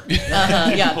car.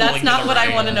 Yeah, Pulling that's to not the what I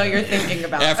right. want to know you're thinking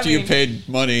about. After I you mean, paid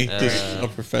money to a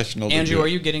professional. to Andrew, do are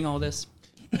it. you getting all this?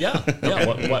 Yeah. Yeah.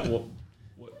 What?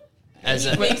 As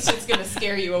He thinks it's going to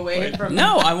scare you away from.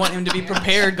 no, I want him to be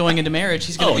prepared going into marriage.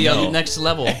 He's going to be on the next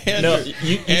level. No,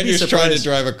 you'd be Andrew's trying to surprised-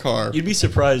 drive a car. You'd be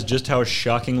surprised just how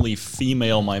shockingly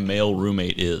female my male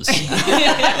roommate is.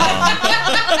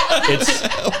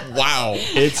 Wow.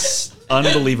 It's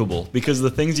unbelievable because the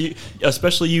things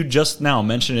especially you just now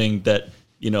mentioning that,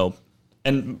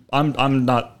 and I'm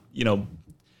not,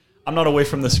 I'm not away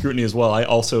from the scrutiny as well. I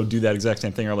also do that exact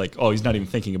same thing. I'm like, oh, he's not even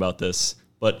thinking about this,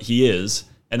 but he is.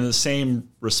 And in the same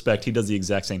respect, he does the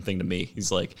exact same thing to me.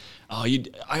 He's like, oh,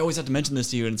 I always have to mention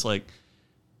this to you. And it's like,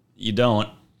 you don't,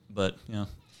 but yeah.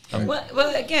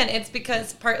 Well, again,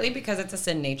 it's partly because it's a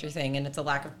sin nature thing and it's a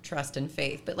lack of trust and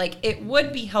faith. But like, it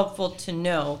would be helpful to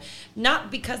know,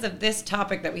 not because of this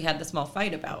topic that we had the small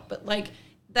fight about, but like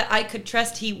that I could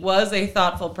trust he was a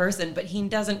thoughtful person, but he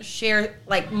doesn't share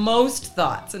like most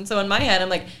thoughts. And so in my head, I'm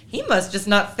like, he must just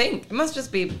not think. It must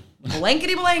just be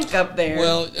blankety blank up there.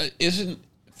 Well,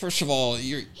 first of all,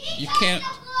 you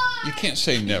can't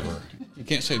say never. You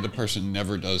can't say the person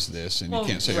never does this, and you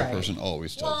can't say right. a person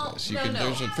always does this. no.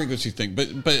 There's a frequency thing,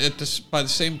 but by the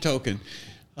same token,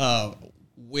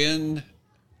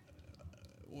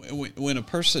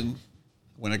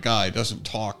 when a guy doesn't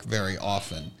talk very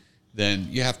often, then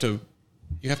you have to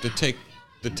take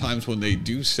the times when they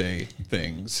do say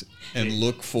things and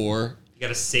look for. You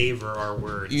gotta savor our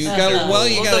words. You gotta. Well,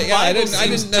 you Well, gotta. the Yeah, I Bible didn't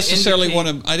seems to necessarily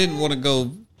indicate- want to. I didn't want to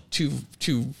go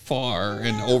too far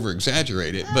and over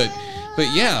exaggerate it, but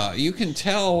yeah, you can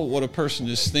tell what a person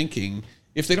is thinking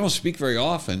if they don't speak very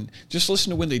often. Just listen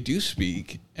to when they do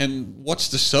speak, and what's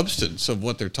the substance of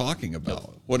what they're talking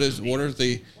about? What are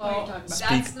the? Well,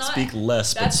 Speak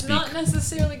less, but that's speak not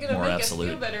necessarily going to more make absolute.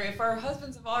 us feel better if our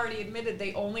husbands have already admitted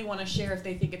they only want to share if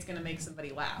they think it's going to make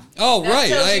somebody laugh. Oh, That right,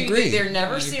 tells I you agree. that they're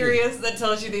never I agree. serious. That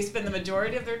tells you they spend the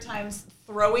majority of their time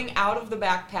throwing out of the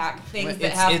backpack things Well, that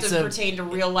it's- have it's to a- pertain to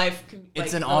real life.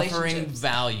 It's like, an offering relationships.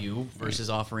 value versus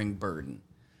offering burden.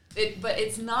 But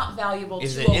it's not valuable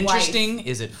Is to it a interesting? wife.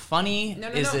 Is it funny? No,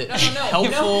 Is it no.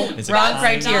 helpful? No. Is it Wrong fine?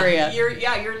 criteria. You're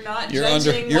not You're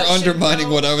judging. you're what should undermining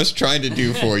go. what I was trying to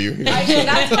do for you. I know,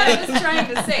 that's what I was trying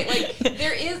to say. Like,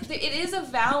 it is a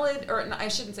valid, or no, I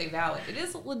shouldn't say valid. It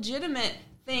is a legitimate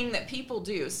thing that people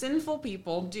do, sinful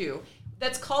people do.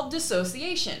 That's called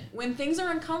dissociation. When things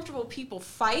are uncomfortable, people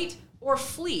fight or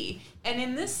flee. And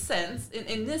in this sense,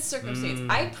 in this circumstance,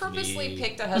 I purposely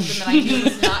picked a husband that I knew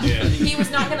was not. He was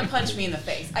not going to punch me in the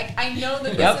face. I know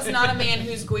that this is not a man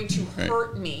who's going to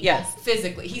hurt me Yes.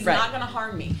 physically. He's Right. not going to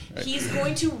harm me. He's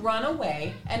going to run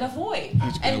away and avoid.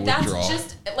 gonna And that's withdraw.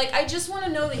 just like, I just want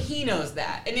to know that he knows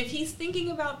that. And if he's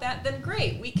thinking about that, then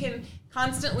great. We can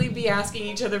constantly be asking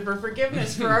each other for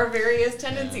forgiveness for our various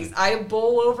tendencies. I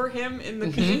bowl over him in the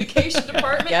communication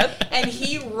department, Yep. and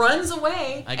he runs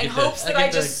away I and get hopes the- that I I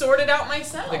get just the- sorted out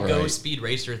myself. The Right. Go Speed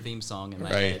Racer theme song in my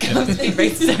Right. head. Speed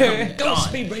racer. Go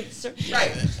Speed racer.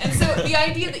 Right. And so the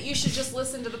idea that you should just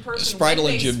listen to the person Spritel when and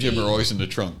they Jim Jim speak, are always in the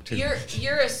trunk too.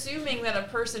 you're assuming that a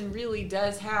person really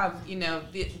does have,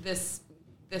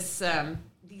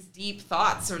 these deep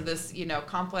thoughts or this,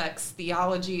 complex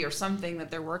theology or something that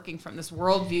they're working from, this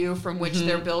worldview from which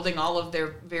they're building all of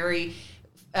their very,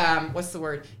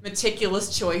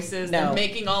 meticulous choices. No. They're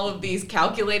making all of these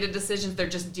calculated decisions. They're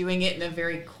just doing it in a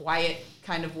very quiet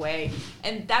kind of way.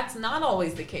 And that's not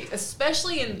always the case,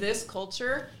 especially in this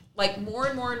culture. Like, more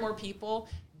and more and more people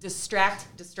distract.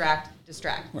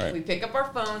 Right. We pick up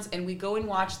our phones and we go and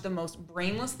watch the most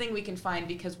brainless thing we can find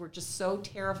because we're just so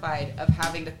terrified of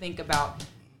having to think about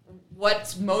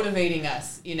what's motivating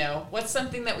us, what's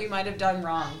something that we might have done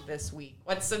wrong this week,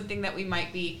 what's something that we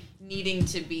might be needing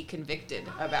to be convicted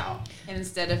about. And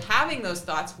instead of having those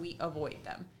thoughts, we avoid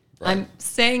them. I'm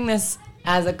saying this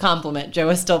as a compliment. Joe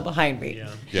is still behind me.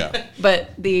 Yeah. But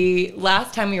the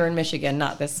last time we were in Michigan,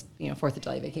 not this, 4th of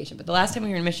July vacation, but the last time we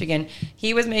were in Michigan,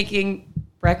 he was making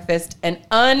breakfast and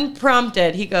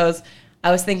unprompted, he goes,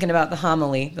 I was thinking about the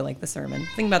homily, the sermon,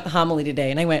 thinking about the homily today.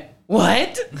 And I went,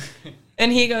 what?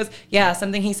 And he goes, yeah,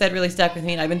 something he said really stuck with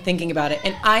me, and I've been thinking about it.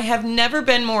 And I have never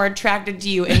been more attracted to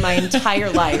you in my entire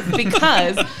life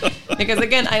because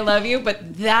again, I love you,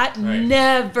 but that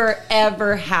never,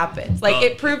 ever happens. Like,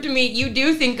 it proved to me you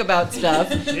do think about stuff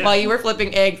while you were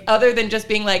flipping eggs, other than just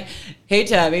being like, hey,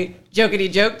 Tabby,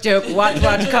 jokety joke, watch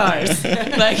cars.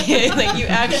 like you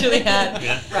actually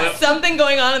had something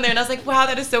going on in there. And I was like, wow,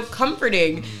 that is so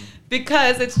comforting.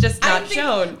 because it's just not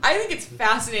shown. I think it's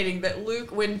fascinating that Luke,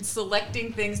 when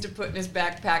selecting things to put in his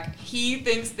backpack, he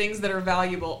thinks things that are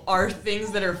valuable are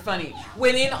things that are funny.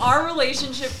 When in our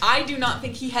relationship, I do not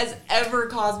think he has ever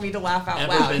caused me to laugh out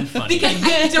Ever loud. been funny. Because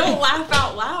I don't laugh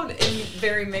out loud in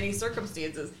very many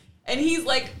circumstances. And he's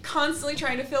like constantly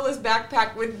trying to fill his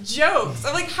backpack with jokes.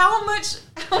 I'm like, how much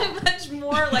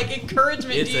more like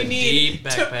encouragement do you need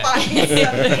to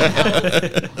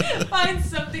find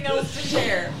something else to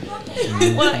share?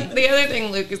 Well, the other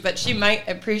thing, Luke, is that she might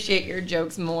appreciate your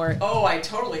jokes more Oh, I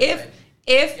totally if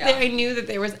would. they knew that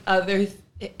there was other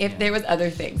there was other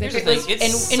things. If Here's it the was thing,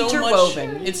 it's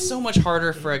interwoven. it's so much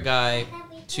harder for a guy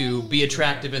to be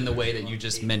attractive in the way that you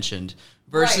just mentioned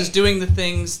versus Right. doing the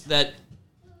things that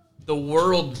the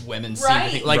world women seem to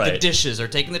Right. think, like the Right. dishes or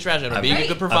taking the trash out or being a Right.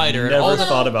 good provider. I've and never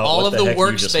thought about all what of the the heck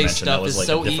you just workspace mentioned. That stuff was is like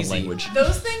so a different easy. language.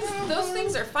 Those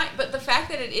things are fine, but the fact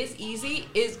that it is easy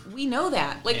is we know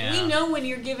that. Like Yeah. we know when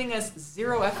you're giving us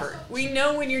zero effort. We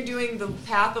know when you're doing the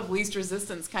path of least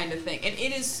resistance kind of thing. And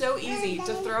it is so easy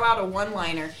to throw out a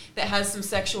one-liner that has some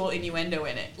sexual innuendo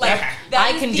in it. Like that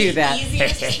I is can the do that.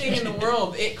 easiest thing in the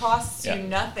world. It costs you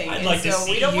nothing. I'd and like to so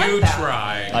see we don't you want that.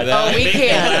 try. Oh, we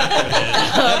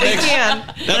can. We can.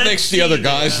 That makes the other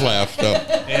guys laugh, though.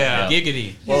 Yeah.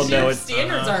 Giggity. Well, no, Your it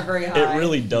standards aren't very high. it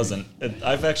really doesn't.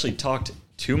 I've actually talked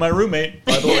to my roommate,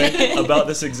 by the way, about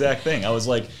this exact thing. I was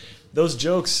like, those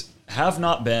jokes have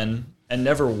not been and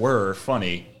never were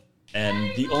funny.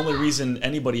 And the only reason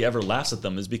anybody ever laughs at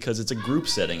them is because it's a group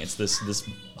setting. It's this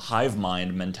hive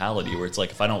mind mentality where it's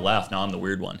like, if I don't laugh, now I'm the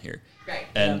weird one here. Right.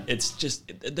 And it's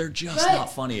just, they're just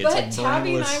not funny. It's But like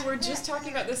Tabby and brainless. I were just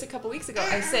talking about this a couple weeks ago.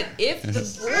 I said if the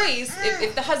boys,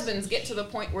 if the husbands get to the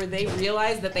point where they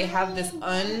realize that they have this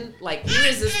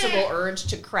irresistible urge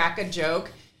to crack a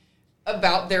joke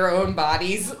about their own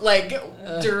bodies, like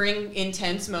during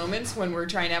intense moments when we're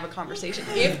trying to have a conversation,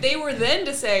 if they were then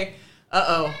to say,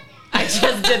 "Uh-oh, I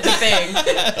just did the thing.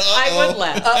 I would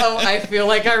laugh. I feel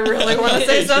like I really want to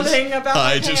say something about my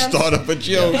I just pants. thought of a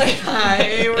joke.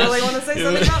 I really want to say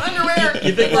something about underwear."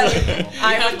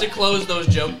 I have to close those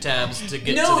joke tabs to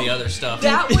get to the other stuff.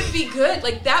 That would be good.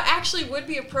 Like that actually would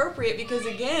be appropriate because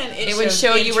again, it would shows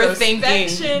show you were thinking.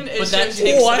 introspection, it But that shows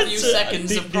takes you- a few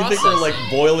seconds Do of you think we're like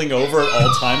boiling over at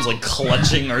all times, like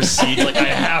clutching our seat, like I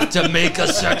have to make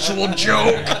a sexual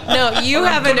joke? No, you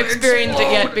haven't experienced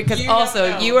it yet because You don't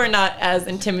also know. you are not as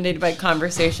intimidated by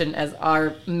conversation as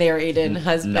our married and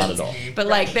husbands. Not at all. But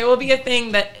like there will be a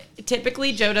thing that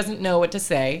typically Joe doesn't know what to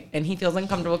say and he feels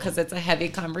uncomfortable because it's a heavy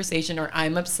conversation or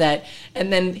I'm upset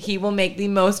and then he will make the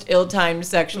most ill-timed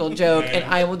sexual joke and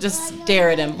I will just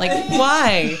stare at him like,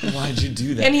 why? Why'd you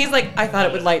do that? And he's like, I thought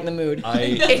it would lighten the mood. I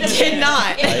It did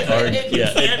not.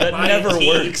 that Buy never tea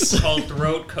works. called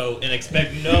throat coat and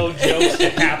expect no jokes to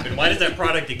happen. Why does that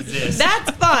product exist?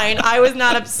 That's fine. I was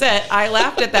not upset. I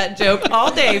laughed at that joke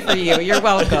all day for you. You're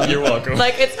welcome. You're welcome.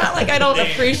 Like, it's not like I don't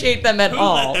appreciate them at Who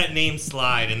all. let that name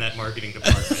slide in that marketing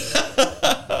department?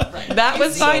 That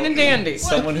was fine and dandy.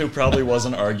 Someone who probably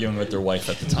wasn't arguing with their wife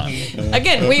at the time.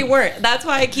 Again, we weren't. That's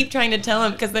why I keep trying to tell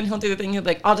him because then he'll do the thing. He'll be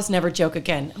like, I'll just never joke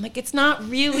again. I'm like, it's not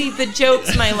really the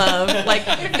jokes, my love. Like,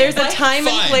 there's a time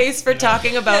and Fine. place for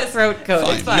talking about throat coat.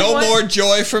 It's fine. No more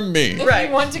joy from me. If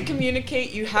you want to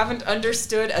communicate, you haven't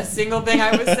understood a single thing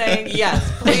I was saying. Yes,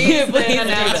 please, Please then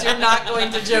do announce that. you're not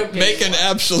going to joke. Make an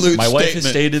absolute My statement. wife has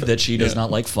stated that she does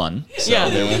not like fun. So Yeah.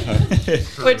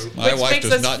 Which My wife makes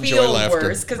does us not enjoy feel laughter.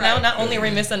 worse because now not only are we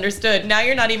misunderstood, now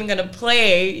you're not even going to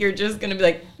play. You're just going to be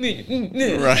like,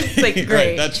 Right. It's like, great.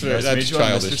 Right. That's Nice to that's meet you, I'm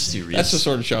Mr. childish. Serious. That's the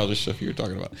sort of childish stuff you were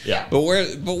talking about. Yeah. But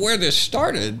where this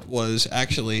started was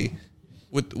actually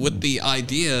with the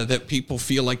idea that people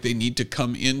feel like they need to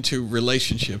come into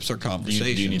relationships or do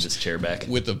conversations you need this chair back?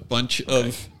 with a bunch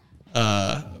of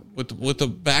with a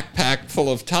backpack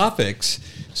full of topics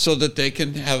so that they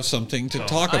can have something to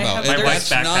talk about. My And wife's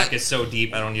that's backpack not is so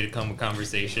deep, I don't need to come with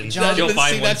conversations. John, She'll but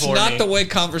find see, one that's for not me. the way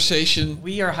conversation.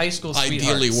 We are high school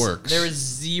Ideally sweethearts. works. There is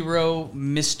zero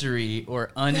mystery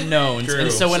or unknowns, True.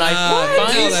 and so when I No,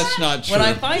 find that's not true. when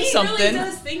I find He really something,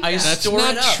 does think I that. That's store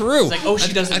not it up. true. It's like, oh,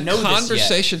 she doesn't know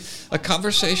conversation, this yet. A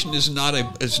conversation is not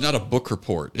a book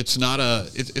report. It's not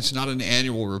an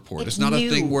annual report. It's not a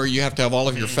thing where you have to have all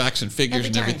of your facts and figures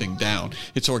and everything down.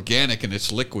 It's organic and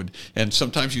it's liquid. And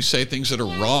sometimes you say things that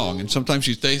are wrong, and sometimes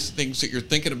you say things that you're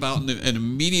thinking about, and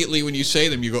immediately when you say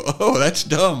them, you go, "Oh, that's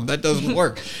dumb. That doesn't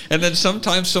work." And then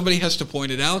sometimes somebody has to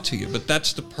point it out to you. But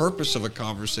that's the purpose of a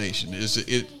conversation.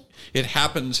 It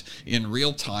happens in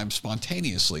real time,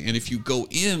 spontaneously. And if you go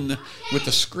in with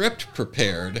the script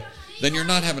prepared, then you're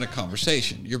not having a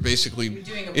conversation. You're basically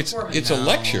doing a it's performance. a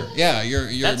lecture. Yeah, you're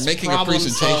That's making a problem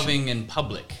presentation. solving in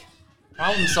public.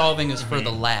 Problem solving is for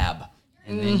the lab,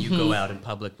 and then you go out in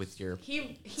public with your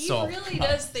He solved really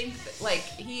problem. does think that, like,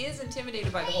 he is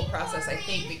intimidated by the whole process, I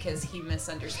think, because he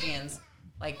misunderstands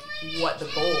like what the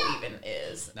goal even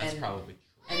is. That's probably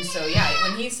true. And so yeah,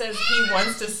 when he says he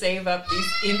wants to save up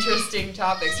these interesting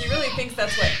topics, he really thinks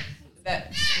that's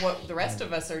what the rest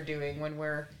of us are doing when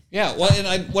we're Yeah, well,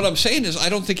 and what I'm saying is, I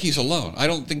don't think he's alone. I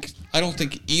don't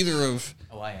think either of.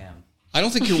 Oh, I am. I don't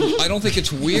think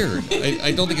it's weird.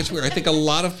 I don't think it's weird. I think a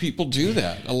lot of people do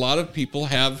that. A lot of people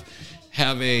have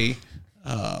an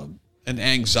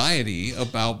anxiety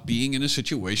about being in a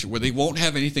situation where they won't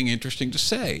have anything interesting to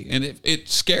say, and it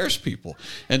scares people.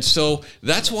 And so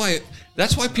that's why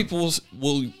people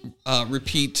will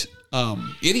repeat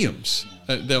idioms.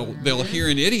 They'll hear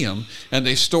an idiom and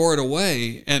they store it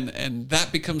away, and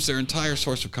that becomes their entire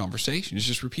source of conversation. It's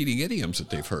just repeating idioms that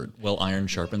they've heard. Well, iron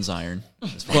sharpens iron.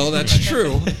 Well, that's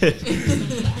true.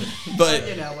 But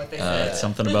you know what they say.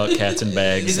 Something about cats and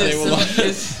bags. and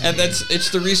it's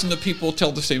the reason that people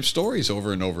tell the same stories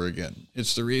over and over again.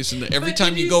 It's the reason that every But time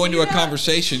did you you go see into a that?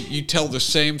 conversation, you tell the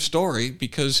same story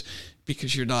because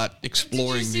you're not Did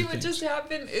exploring you see new what things. just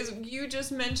happened? Is you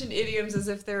just mentioned idioms as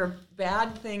if they're a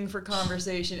bad thing for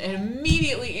conversation, and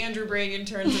immediately Andrew Branyan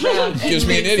turns around and Gives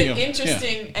me an makes idiom. it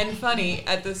interesting and funny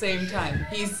at the same time.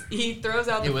 He throws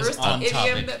out the It was first on idiom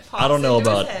topic. that pops I don't know into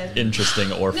about his head.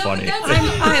 interesting or No, funny. but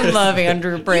I love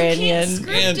Andrew You can't Branyan.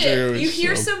 script Andrew it. You is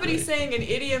hear so somebody great. saying an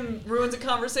idiom ruins a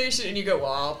conversation, and you go,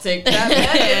 "Well, I'll take that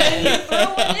back." And you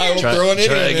throw it in. I will throw an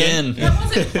Try idiom in. again. That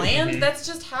wasn't planned. That's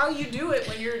just how you do it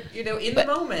when you're, in the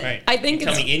moment. Right. I think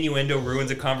Tell it's. me innuendo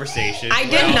ruins a conversation. I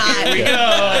did not. Here we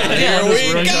go. Here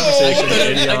we Ruined go.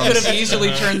 conversation, I could have idioms.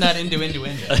 easily turned that into.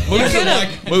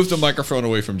 Move the microphone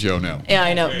away from Joe now. Yeah,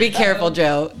 I know. Be careful,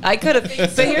 Joe. I could have.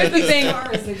 But here's the thing.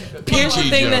 Here's the Gee,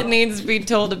 thing Joe. that needs to be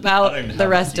told I about don't even the have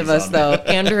rest my of keys us, on though,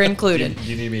 me. Andrew Do included.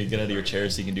 you need me to get out of your chair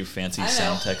so you can do fancy I know.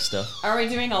 sound tech stuff? Are we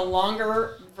doing a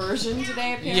longer version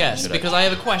today? Apparently? Yes, because I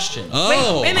have a question.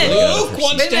 Oh, wait a minute. Luke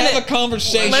wants Wait a to have minute. a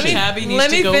conversation. Let me Tabby needs let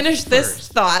to me go finish this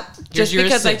first. thought, just your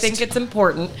because I assist. think it's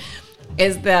important.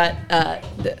 Is that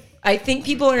I think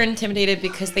people are intimidated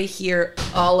because they hear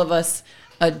all of us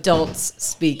adults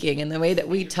speaking and the way that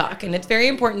we talk. And it's very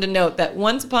important to note that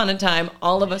once upon a time,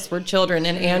 all of us were children,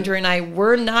 and Andrew and I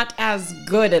were not as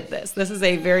good at this. This is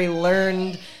a very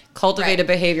learned, cultivated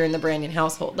behavior in the Branyan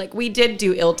household. Like, we did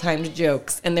do ill-timed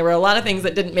jokes, and there were a lot of things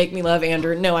that didn't make me love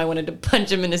Andrew. No, I wanted to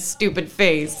punch him in his stupid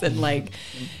face and, like,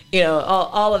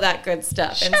 all of that good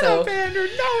stuff. And so Andrew,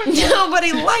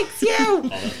 nobody likes you. Oh,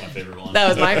 that's my favorite one. That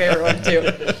was my favorite one too.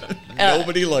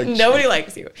 Nobody likes you. Nobody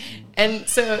likes you, and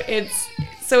so it's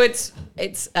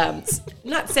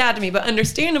not sad to me, but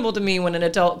understandable to me when an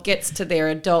adult gets to their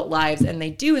adult lives and they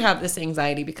do have this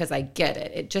anxiety, because I get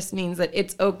it. It just means that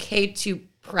it's okay to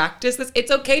practice this.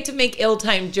 It's okay to make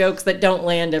ill-timed jokes that don't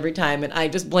land every time, and I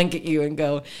just blink at you and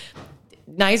go,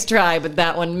 nice try, but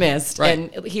that one missed. Right.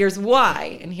 And here's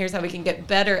why, and here's how we can get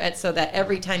better at, so that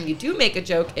every time you do make a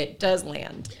joke, it does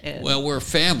land. And Well, we're a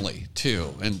family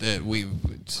too, and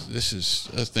this is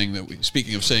a thing that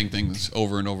speaking of saying things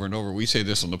over and over and over, we say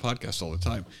this on the podcast all the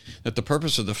time, that the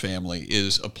purpose of the family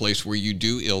is a place where you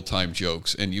do ill-timed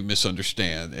jokes and you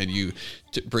misunderstand and you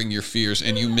bring your fears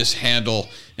and you mishandle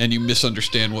and you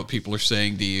misunderstand what people are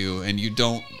saying to you and you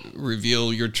don't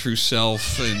reveal your true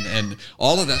self, and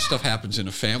all of that stuff happens in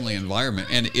a family environment.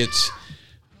 And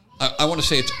I want to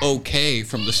say it's okay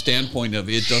from the standpoint of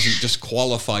it doesn't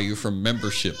disqualify you from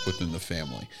membership within the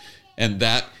family.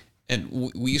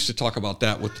 And we used to talk about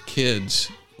that with the kids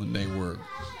when they were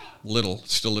little,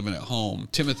 still living at home,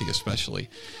 Timothy especially.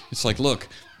 It's like, look,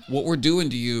 what we're doing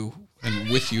to you and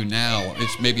with you now,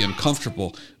 it's maybe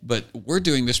uncomfortable, but we're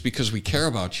doing this because we care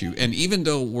about you. And even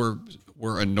though we're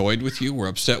annoyed with you, we're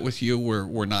upset with you,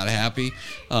 we're not happy,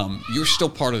 you're still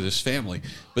part of this family.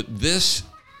 But this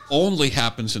only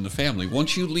happens in the family.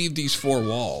 Once you leave these four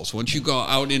walls, once you go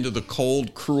out into the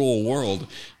cold, cruel world,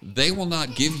 they will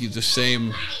not give you the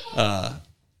same,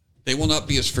 they will not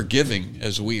be as forgiving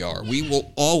as we are. We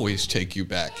will always take you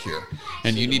back here.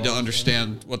 And you need to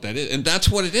understand what that is. And that's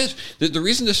what it is. The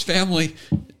reason this family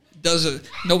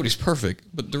nobody's perfect,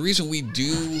 but the reason we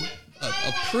do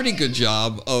a pretty good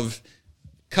job of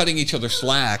cutting each other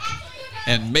slack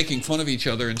and making fun of each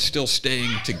other and still staying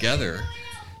together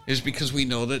is because we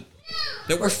know that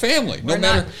we're family.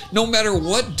 No matter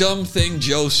what dumb thing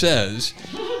Joe says,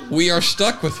 we are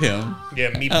stuck with him. Yeah,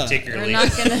 me particularly.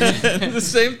 The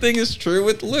same thing is true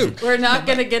with Luke. We're not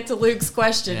going to get to Luke's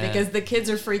question because the kids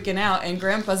are freaking out and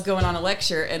Grandpa's going on a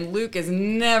lecture and Luke is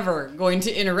never going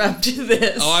to interrupt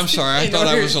this. Oh, I'm sorry. I thought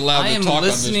I was allowed I to am talk on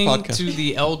this listening podcast. to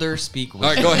the elder speak. All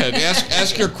right, go ahead.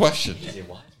 Ask your question.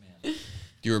 Do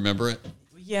you remember it?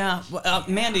 Yeah, well,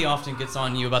 Mandy often gets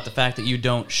on you about the fact that you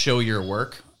don't show your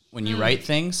work when you write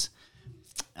things.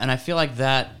 And I feel like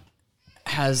that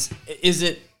is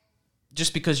it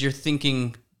just because you're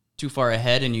thinking too far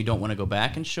ahead and you don't want to go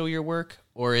back and show your work?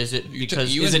 Or is it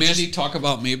because you and Mandy talk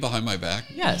about me behind my back?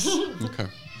 Yes. Okay.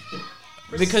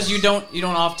 Because you don't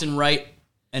often write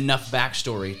enough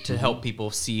backstory to help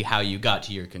people see how you got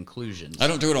to your conclusions. I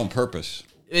don't do it on purpose.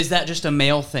 Is that just a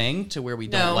male thing to where we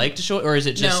don't like to show it, or is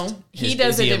it just no? He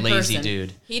does is he it a in lazy person.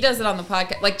 dude? He does it on the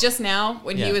podcast. Like just now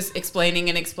when he Yeah. was explaining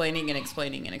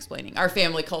our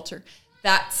family culture.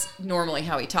 That's normally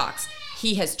how he talks.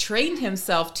 He has trained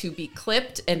himself to be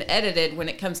clipped and edited when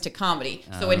it comes to comedy.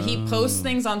 So when he posts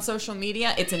things on social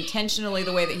media, it's intentionally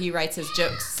the way that he writes his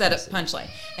jokes, set up punchline,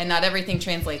 and not everything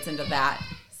translates into that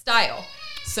style.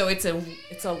 So it's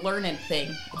a learned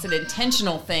thing. It's an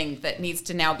intentional thing that needs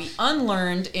to now be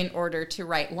unlearned in order to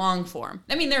write long form.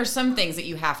 I mean, there are some things that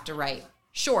you have to write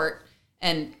short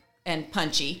and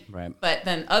punchy. Right. But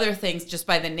then other things, just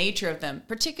by the nature of them,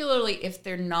 particularly if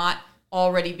they're not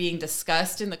already being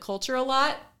discussed in the culture a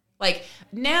lot. Like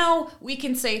now we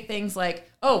can say things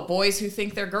like, oh, boys who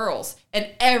think they're girls, and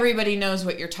everybody knows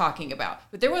what you're talking about.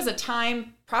 But there was a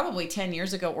time, probably 10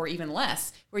 years ago or even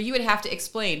less, where you would have to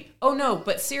explain, oh no,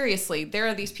 but seriously, there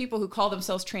are these people who call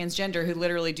themselves transgender who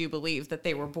literally do believe that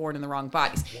they were born in the wrong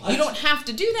bodies. What? You don't have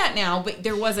to do that now, but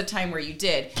there was a time where you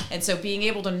did. And so being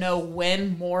able to know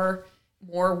when more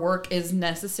work is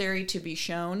necessary to be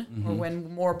shown or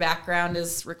when more background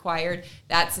is required,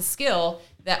 that's a skill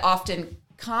that often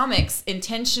comics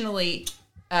intentionally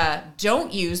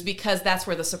don't use because that's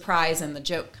where the surprise and the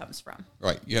joke comes from.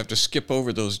 Right. You have to skip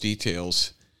over those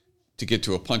details to get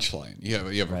to a punchline. You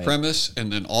have a premise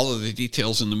and then all of the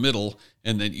details in the middle,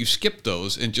 and then you skip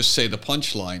those and just say the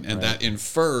punchline, and that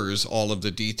infers all of the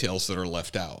details that are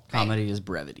left out. Comedy is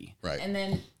brevity. Right.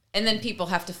 And then people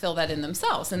have to fill that in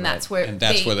themselves, and that's where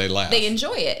they laugh. They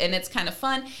enjoy it, and it's kind of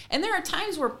fun. And there are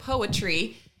times where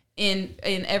poetry in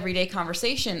everyday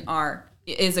conversation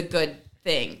is a good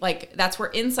thing. Like that's where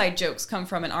inside jokes come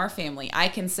from in our family. I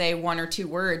can say one or two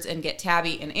words and get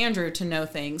Tabby and Andrew to know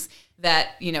things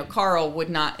that Carl would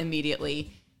not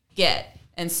immediately get.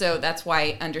 And so that's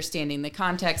why understanding the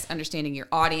context, understanding your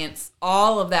audience,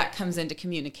 all of that comes into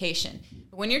communication.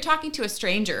 But when you're talking to a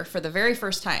stranger for the very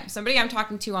first time, somebody I'm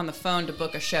talking to on the phone to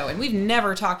book a show, and we've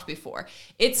never talked before,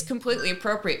 it's completely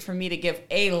appropriate for me to give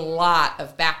a lot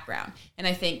of background. And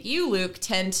I think you, Luke,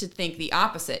 tend to think the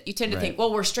opposite. You tend to think,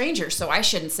 well, we're strangers, so I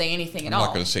shouldn't say anything at all. I'm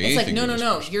not going to say it's anything. It's like,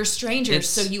 no, you're strangers,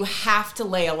 so you have to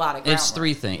lay a lot of groundwork. It's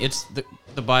three things. It's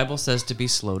the Bible says to be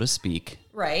slow to speak.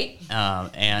 Right.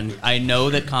 And I know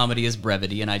that comedy is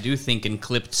brevity, and I do think in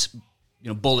clipped,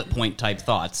 bullet point type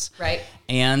thoughts. Right.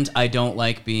 And I don't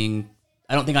think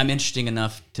I'm interesting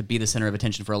enough to be the center of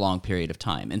attention for a long period of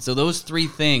time. And so those three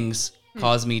things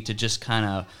cause me to just kind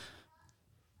of,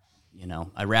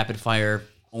 I rapid fire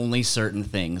only certain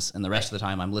things, and the rest of the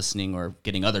time I'm listening or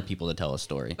getting other people to tell a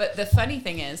story. But the funny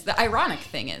thing is, the ironic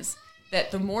thing is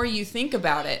that the more you think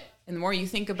about it, and the more you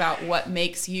think about what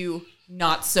makes you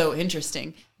not so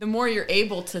interesting, the more you're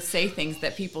able to say things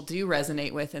that people do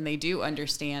resonate with and they do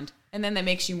understand, and then that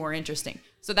makes you more interesting.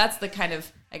 So that's the kind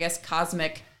of, I guess,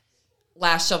 cosmic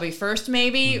last shall be first,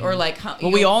 maybe, or like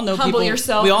we all know humble people.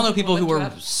 yourself. We all know people who lift you are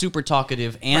up. super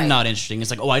talkative and not interesting. It's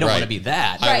like, I don't want to be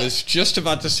that. I was just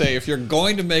about to say, if you're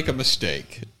going to make a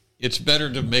mistake, it's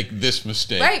better to make this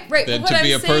mistake than to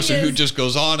be a person who just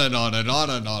goes on and on and on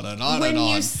and on and on when and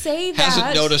on. you say that,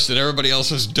 hasn't noticed that everybody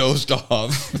else has dozed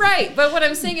off. Right, but what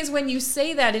I'm saying is when you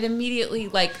say that, it immediately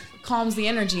calms the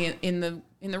energy in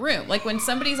the room. Like when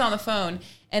somebody's on the phone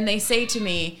and they say to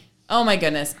me, "Oh my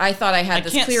goodness, I thought I had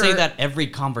this clearer." I can't say that every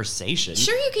conversation.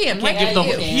 Sure you can. I can't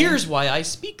give here's why I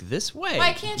speak this way.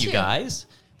 Why can't you? Guys?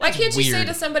 Why can't you say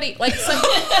to somebody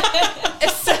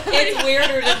it's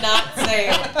weirder to not say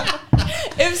it.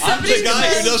 If somebody The guy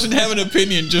who doesn't have an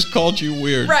opinion just called you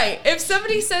weird. Right. If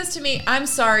somebody says to me, "I'm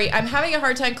sorry, I'm having a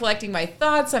hard time collecting my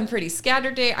thoughts. I'm pretty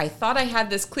scattered today. I thought I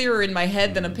had this clearer in my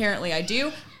head than apparently I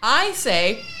do." I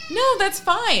say, "No, that's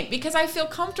fine," because I feel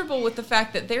comfortable with the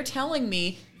fact that they're telling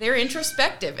me they're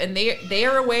introspective, and they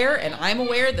are aware, and I'm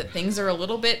aware that things are a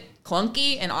little bit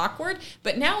clunky and awkward,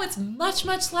 but now it's much,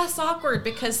 much less awkward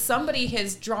because somebody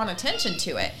has drawn attention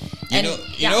to it.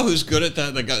 You know who's good at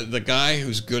that? The guy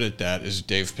who's good at that is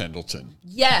Dave Pendleton.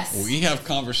 Yes. We have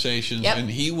conversations, Yep. and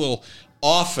he will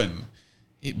often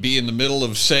be in the middle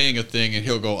of saying a thing, and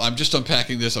he'll go, "I'm just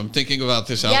unpacking this. I'm thinking about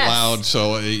this out Yes. loud.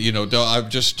 So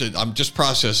I'm just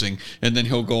processing." And then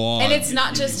he'll go on. And it's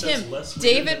not just that's him. less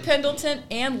weird David Pendleton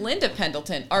and Linda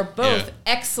Pendleton are both Yeah.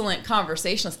 excellent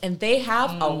conversationalists, and they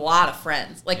have a lot of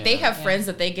friends. Like they have friends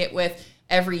that they get with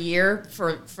every year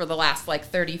for the last like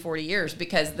 30, 40 years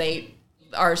because they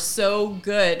are so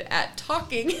good at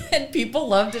talking and people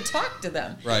love to talk to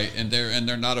them. Right, and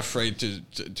they're not afraid to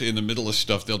in the middle of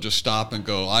stuff. They'll just stop and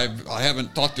go, I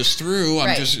haven't thought this through.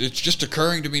 Right. It's just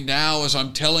occurring to me now as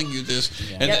I'm telling you this.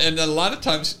 And Yep. and a lot of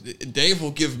times Dave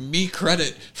will give me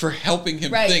credit for helping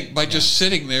him Right. think by just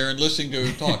sitting there and listening to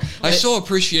him talk. I so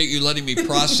appreciate you letting me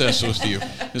process with you,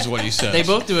 is what he says. They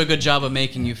both do a good job of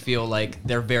making you feel like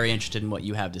they're very interested in what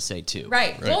you have to say too.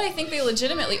 Right. Right. Well, I think they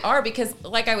legitimately are because,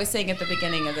 like I was saying at the beginning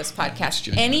of this podcast,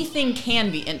 genuine. anything can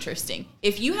be interesting.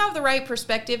 If you have the right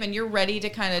perspective and you're ready to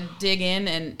kind of dig in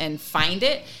and find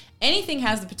it, anything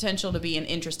has the potential to be an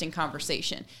interesting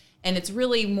conversation. And it's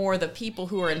really more the people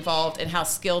who are involved and how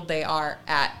skilled they are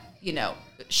at,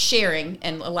 sharing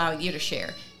and allowing you to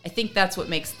share. I think that's what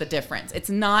makes the difference. It's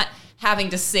not having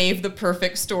to save the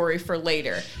perfect story for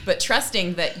later, but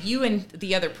trusting that you and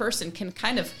the other person can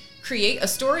kind of create a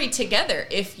story together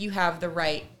if you have the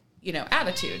right,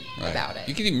 attitude Right. about it.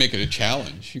 You can even make it a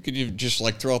challenge. You could even just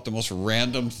like throw out the most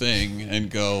random thing and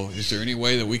go, is there any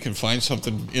way that we can find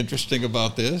something interesting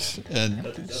about this? And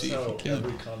That's see if how you can.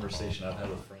 every conversation I've had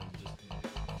with friends just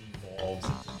devolves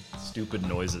into stupid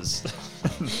noises.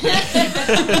 We've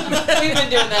been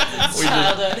doing that since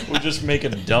childhood. We just make a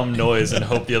dumb noise and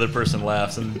hope the other person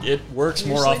laughs, and it works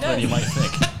more Usually often than you might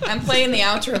think. I'm playing the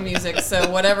outro music, so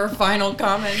whatever final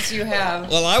comments you have.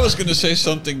 Well, I was going to say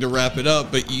something to wrap it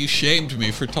up, but you shamed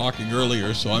me for talking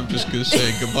earlier, so I'm just going to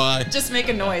say goodbye. Just make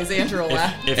a noise. Andrew will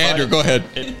laugh. If Andrew, go ahead.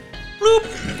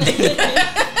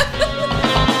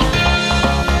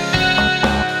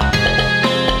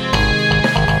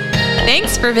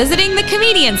 Thanks for visiting the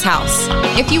Comedian's House.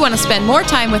 If you want to spend more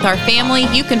time with our family,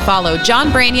 you can follow John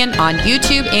Branyan on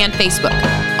YouTube and Facebook.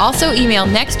 Also email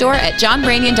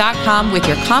nextdoor@johnbranyan.com with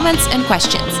your comments and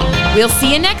questions. We'll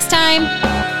see you next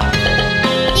time.